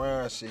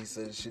LeBron shit. He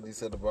said shit he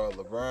said about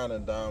LeBron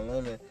and Don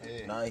Lemon.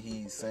 Yeah. Now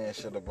he's saying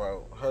shit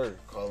about her,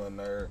 calling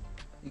her,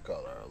 he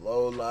call her a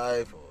low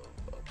life or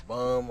a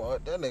bum. Or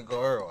that nigga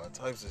call her all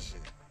types of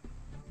shit.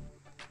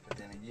 But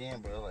then again,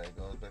 bro, like it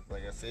goes back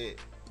like I said.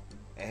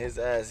 In his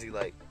eyes, he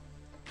like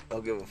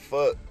don't give a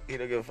fuck. He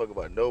don't give a fuck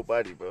about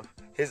nobody, bro.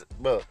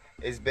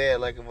 It's bad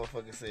like a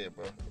motherfucker said,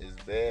 bro. It's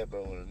bad,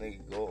 bro, when a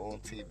nigga go on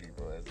TV,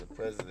 bro, as a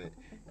president,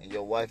 and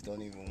your wife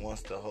don't even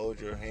wants to hold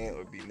your hand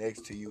or be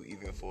next to you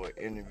even for an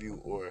interview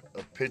or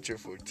a picture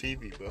for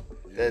TV, bro.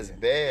 That's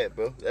bad,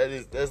 bro.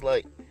 That's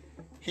like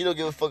he don't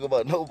give a fuck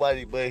about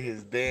nobody but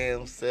his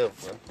damn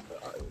self, bro.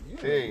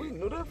 We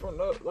knew that from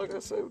like I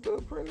said with The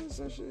Apprentice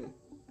and shit.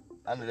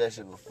 I knew that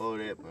shit before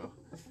that, bro.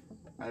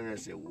 I knew that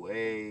shit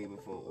way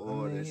before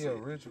all that he shit. a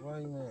rich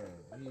white man.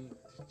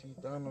 He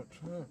Donald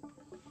Trump.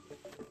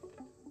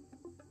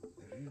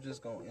 If you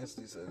just gonna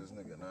instantly say this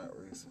nigga not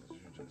racist, you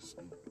just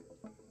stupid.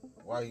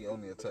 Why he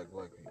only attack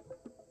black people?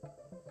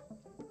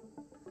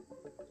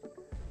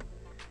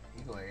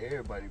 He gonna hit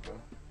everybody, bro.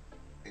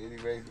 Any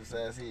race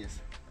besides his.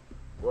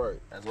 Right.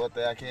 That's one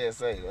thing I can't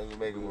say. That's what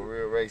make him a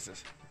real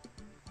racist.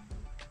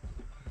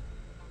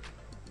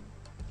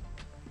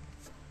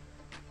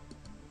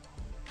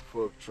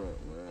 Fuck Trump,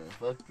 man.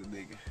 Fuck the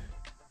nigga.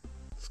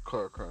 It's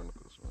Car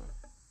Chronicles, man.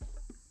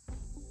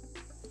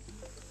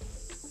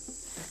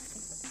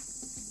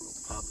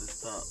 Pop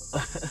his top.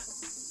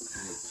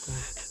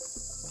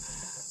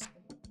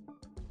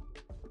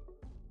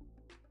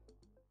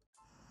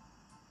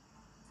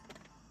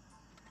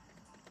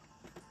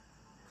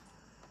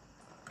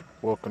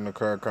 Welcome to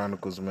Car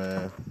Chronicles,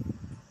 man.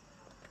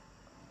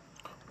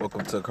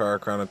 Welcome to Car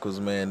Chronicles,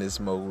 man. It's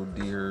Mo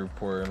D here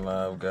reporting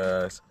live,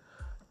 guys.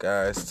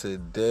 Guys,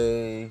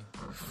 today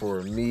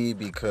for me,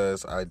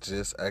 because I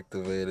just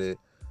activated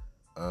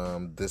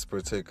this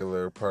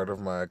particular part of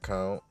my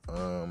account.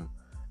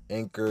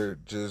 Anchor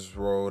just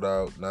rolled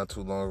out not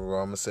too long ago.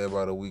 I'm gonna say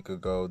about a week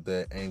ago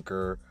that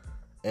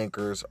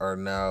anchors are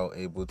now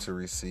able to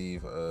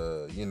receive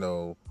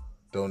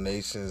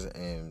donations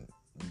and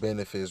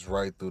benefits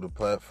right through the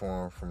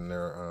platform from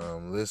their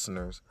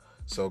listeners.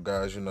 So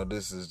guys,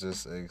 this is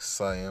just an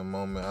exciting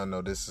moment. I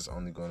know this is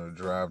only going to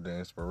drive the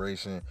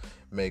inspiration,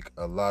 make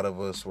a lot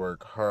of us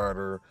work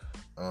harder,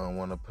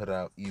 want to put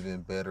out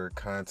even better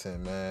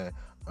content, man.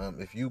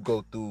 If you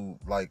go through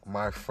like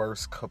my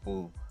first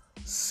couple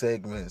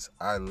segments,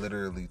 I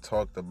literally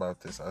talked about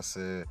this. I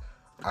said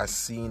I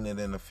seen it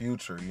in the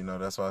future.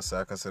 That's why I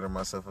said I consider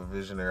myself a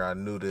visionary. I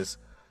knew this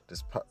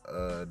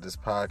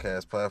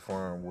podcast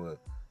platform would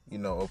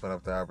open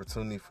up the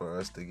opportunity for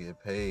us to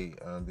get paid,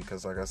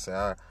 because like I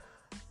said,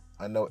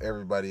 I know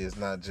everybody is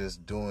not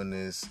just doing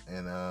this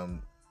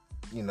and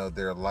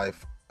their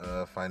life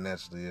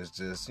financially is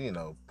just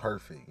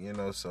perfect,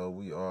 so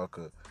we all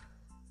could.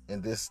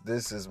 And this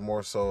is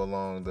more so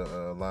along the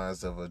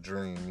lines of a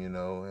dream,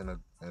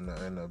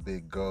 and a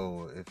big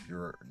goal.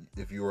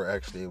 If you are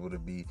actually able to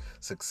be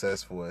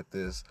successful at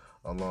this,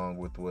 along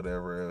with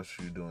whatever else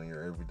you do in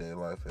your everyday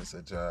life as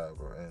a job,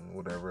 and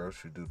whatever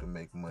else you do to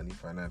make money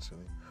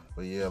financially.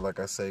 But yeah, like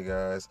I say,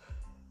 guys,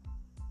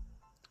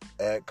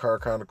 at Car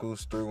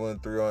Chronicles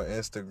 313 on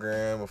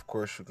Instagram. Of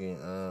course, you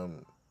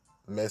can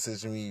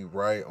message me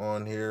right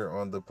on here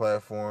on the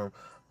platform.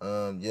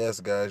 Yes,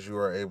 guys, you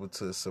are able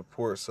to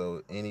support.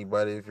 So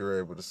anybody, if you're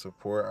able to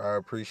support, I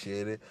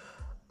appreciate it.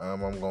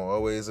 I'm going to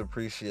always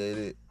appreciate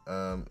it.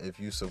 If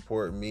you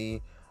support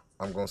me,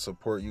 I'm going to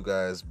support you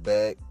guys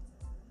back.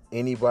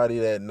 Anybody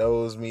that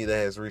knows me, that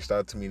has reached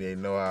out to me, they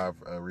know I've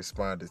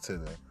responded to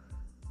them.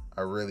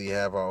 I really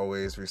have. I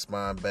always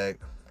respond back.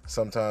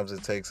 Sometimes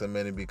it takes a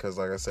minute because,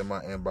 like I said, my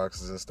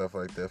inboxes and stuff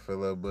like that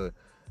fill up. But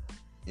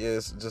yeah,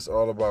 it's just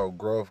all about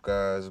growth,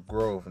 guys.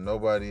 Growth.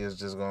 Nobody is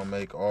just going to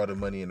make all the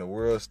money in the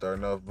world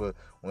starting off. But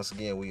once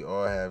again, we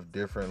all have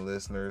different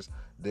listeners,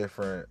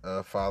 different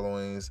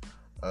followings.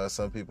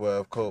 Some people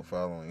have cult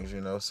followings,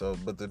 So,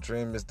 but the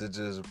dream is to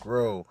just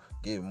grow,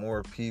 get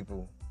more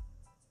people.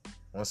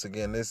 Once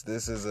again, this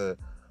is a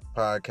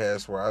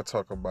podcast where I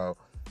talk about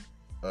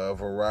a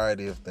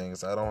variety of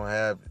things.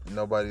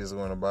 Nobody's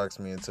going to box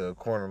me into a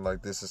corner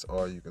like this is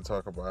all you can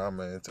talk about.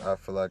 I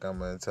feel like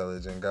I'm an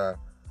intelligent guy.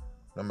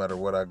 No matter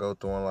what I go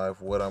through in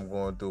life, what I'm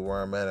going through,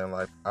 where I'm at in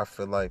life, I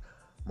feel like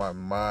my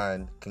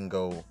mind can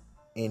go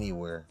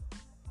anywhere.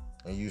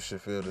 And you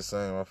should feel the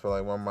same. I feel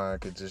like my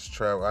mind could just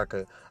travel. I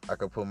could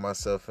put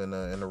myself in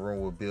a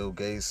room with Bill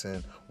Gates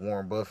and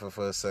Warren Buffett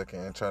for a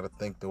second and try to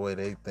think the way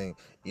they think,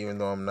 even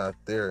though I'm not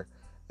there.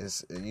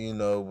 It's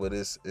but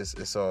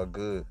it's all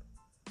good.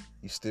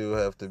 You still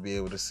have to be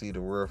able to see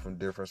the world from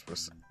different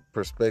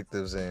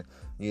perspectives and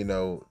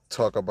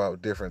talk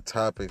about different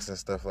topics and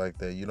stuff like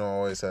that. You don't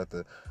always have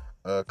to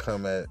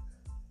come at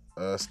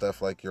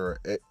stuff like you're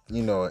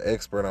an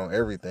expert on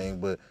everything,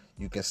 but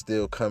you can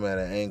still come at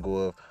an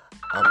angle of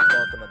I'm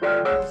talking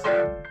about this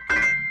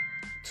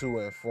to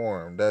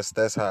inform.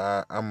 That's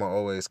how I'm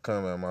always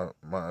come at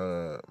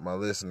my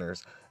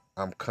listeners.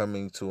 I'm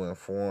coming to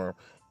inform.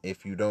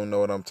 If you don't know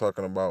what I'm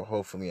talking about,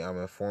 hopefully I'm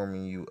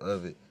informing you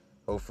of it.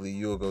 Hopefully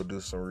you'll go do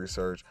some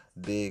research,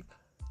 dig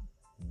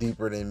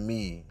deeper than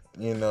me.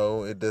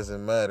 It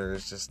doesn't matter.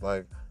 It's just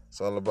like, it's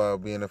all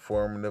about being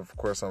informative. Of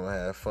course, I'm going to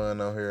have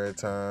fun on here at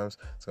times.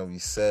 It's going to be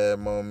sad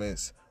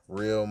moments,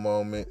 real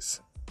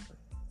moments,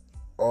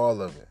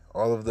 all of it.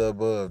 All of the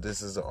above.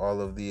 This is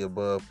All of the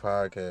Above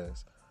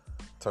podcast.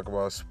 Talk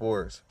about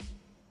sports.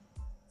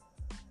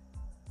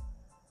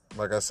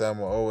 Like I said, I'm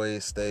going to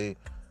always stay,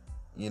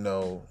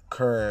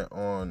 current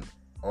on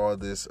all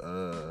this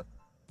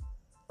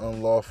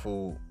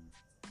unlawful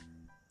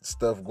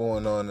stuff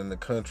going on in the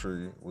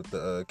country with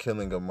the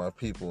killing of my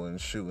people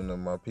and shooting of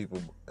my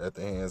people at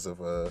the hands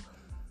of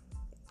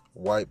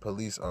white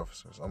police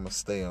officers. I'm gonna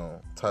stay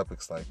on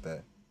topics like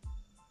that.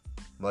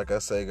 Like I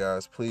say,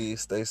 guys,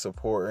 please stay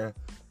supporting.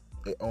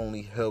 It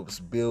only helps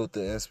build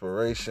the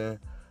inspiration.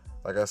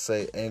 Like I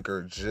say,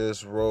 Anchor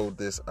just rolled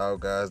this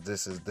out, guys.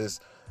 This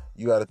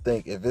you got to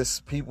think, if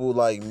it's people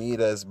like me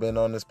that's been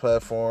on this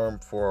platform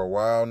for a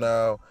while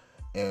now,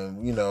 and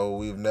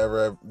we've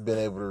never been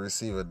able to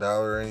receive $1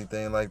 or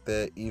anything like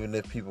that, even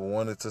if people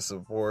wanted to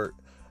support,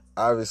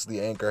 obviously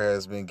Anchor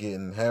has been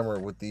getting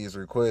hammered with these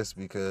requests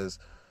because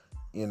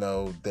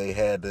they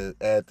had to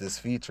add this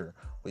feature.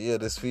 But yeah,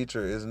 this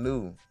feature is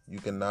new. You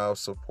can now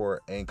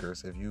support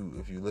anchors. If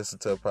you listen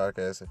to a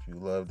podcast, if you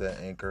love that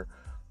anchor,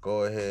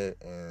 go ahead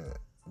and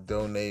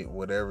donate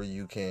whatever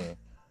you can.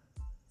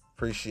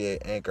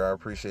 Appreciate Anchor. I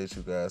appreciate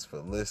you guys for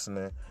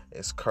listening.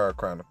 It's Car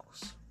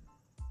Chronicles.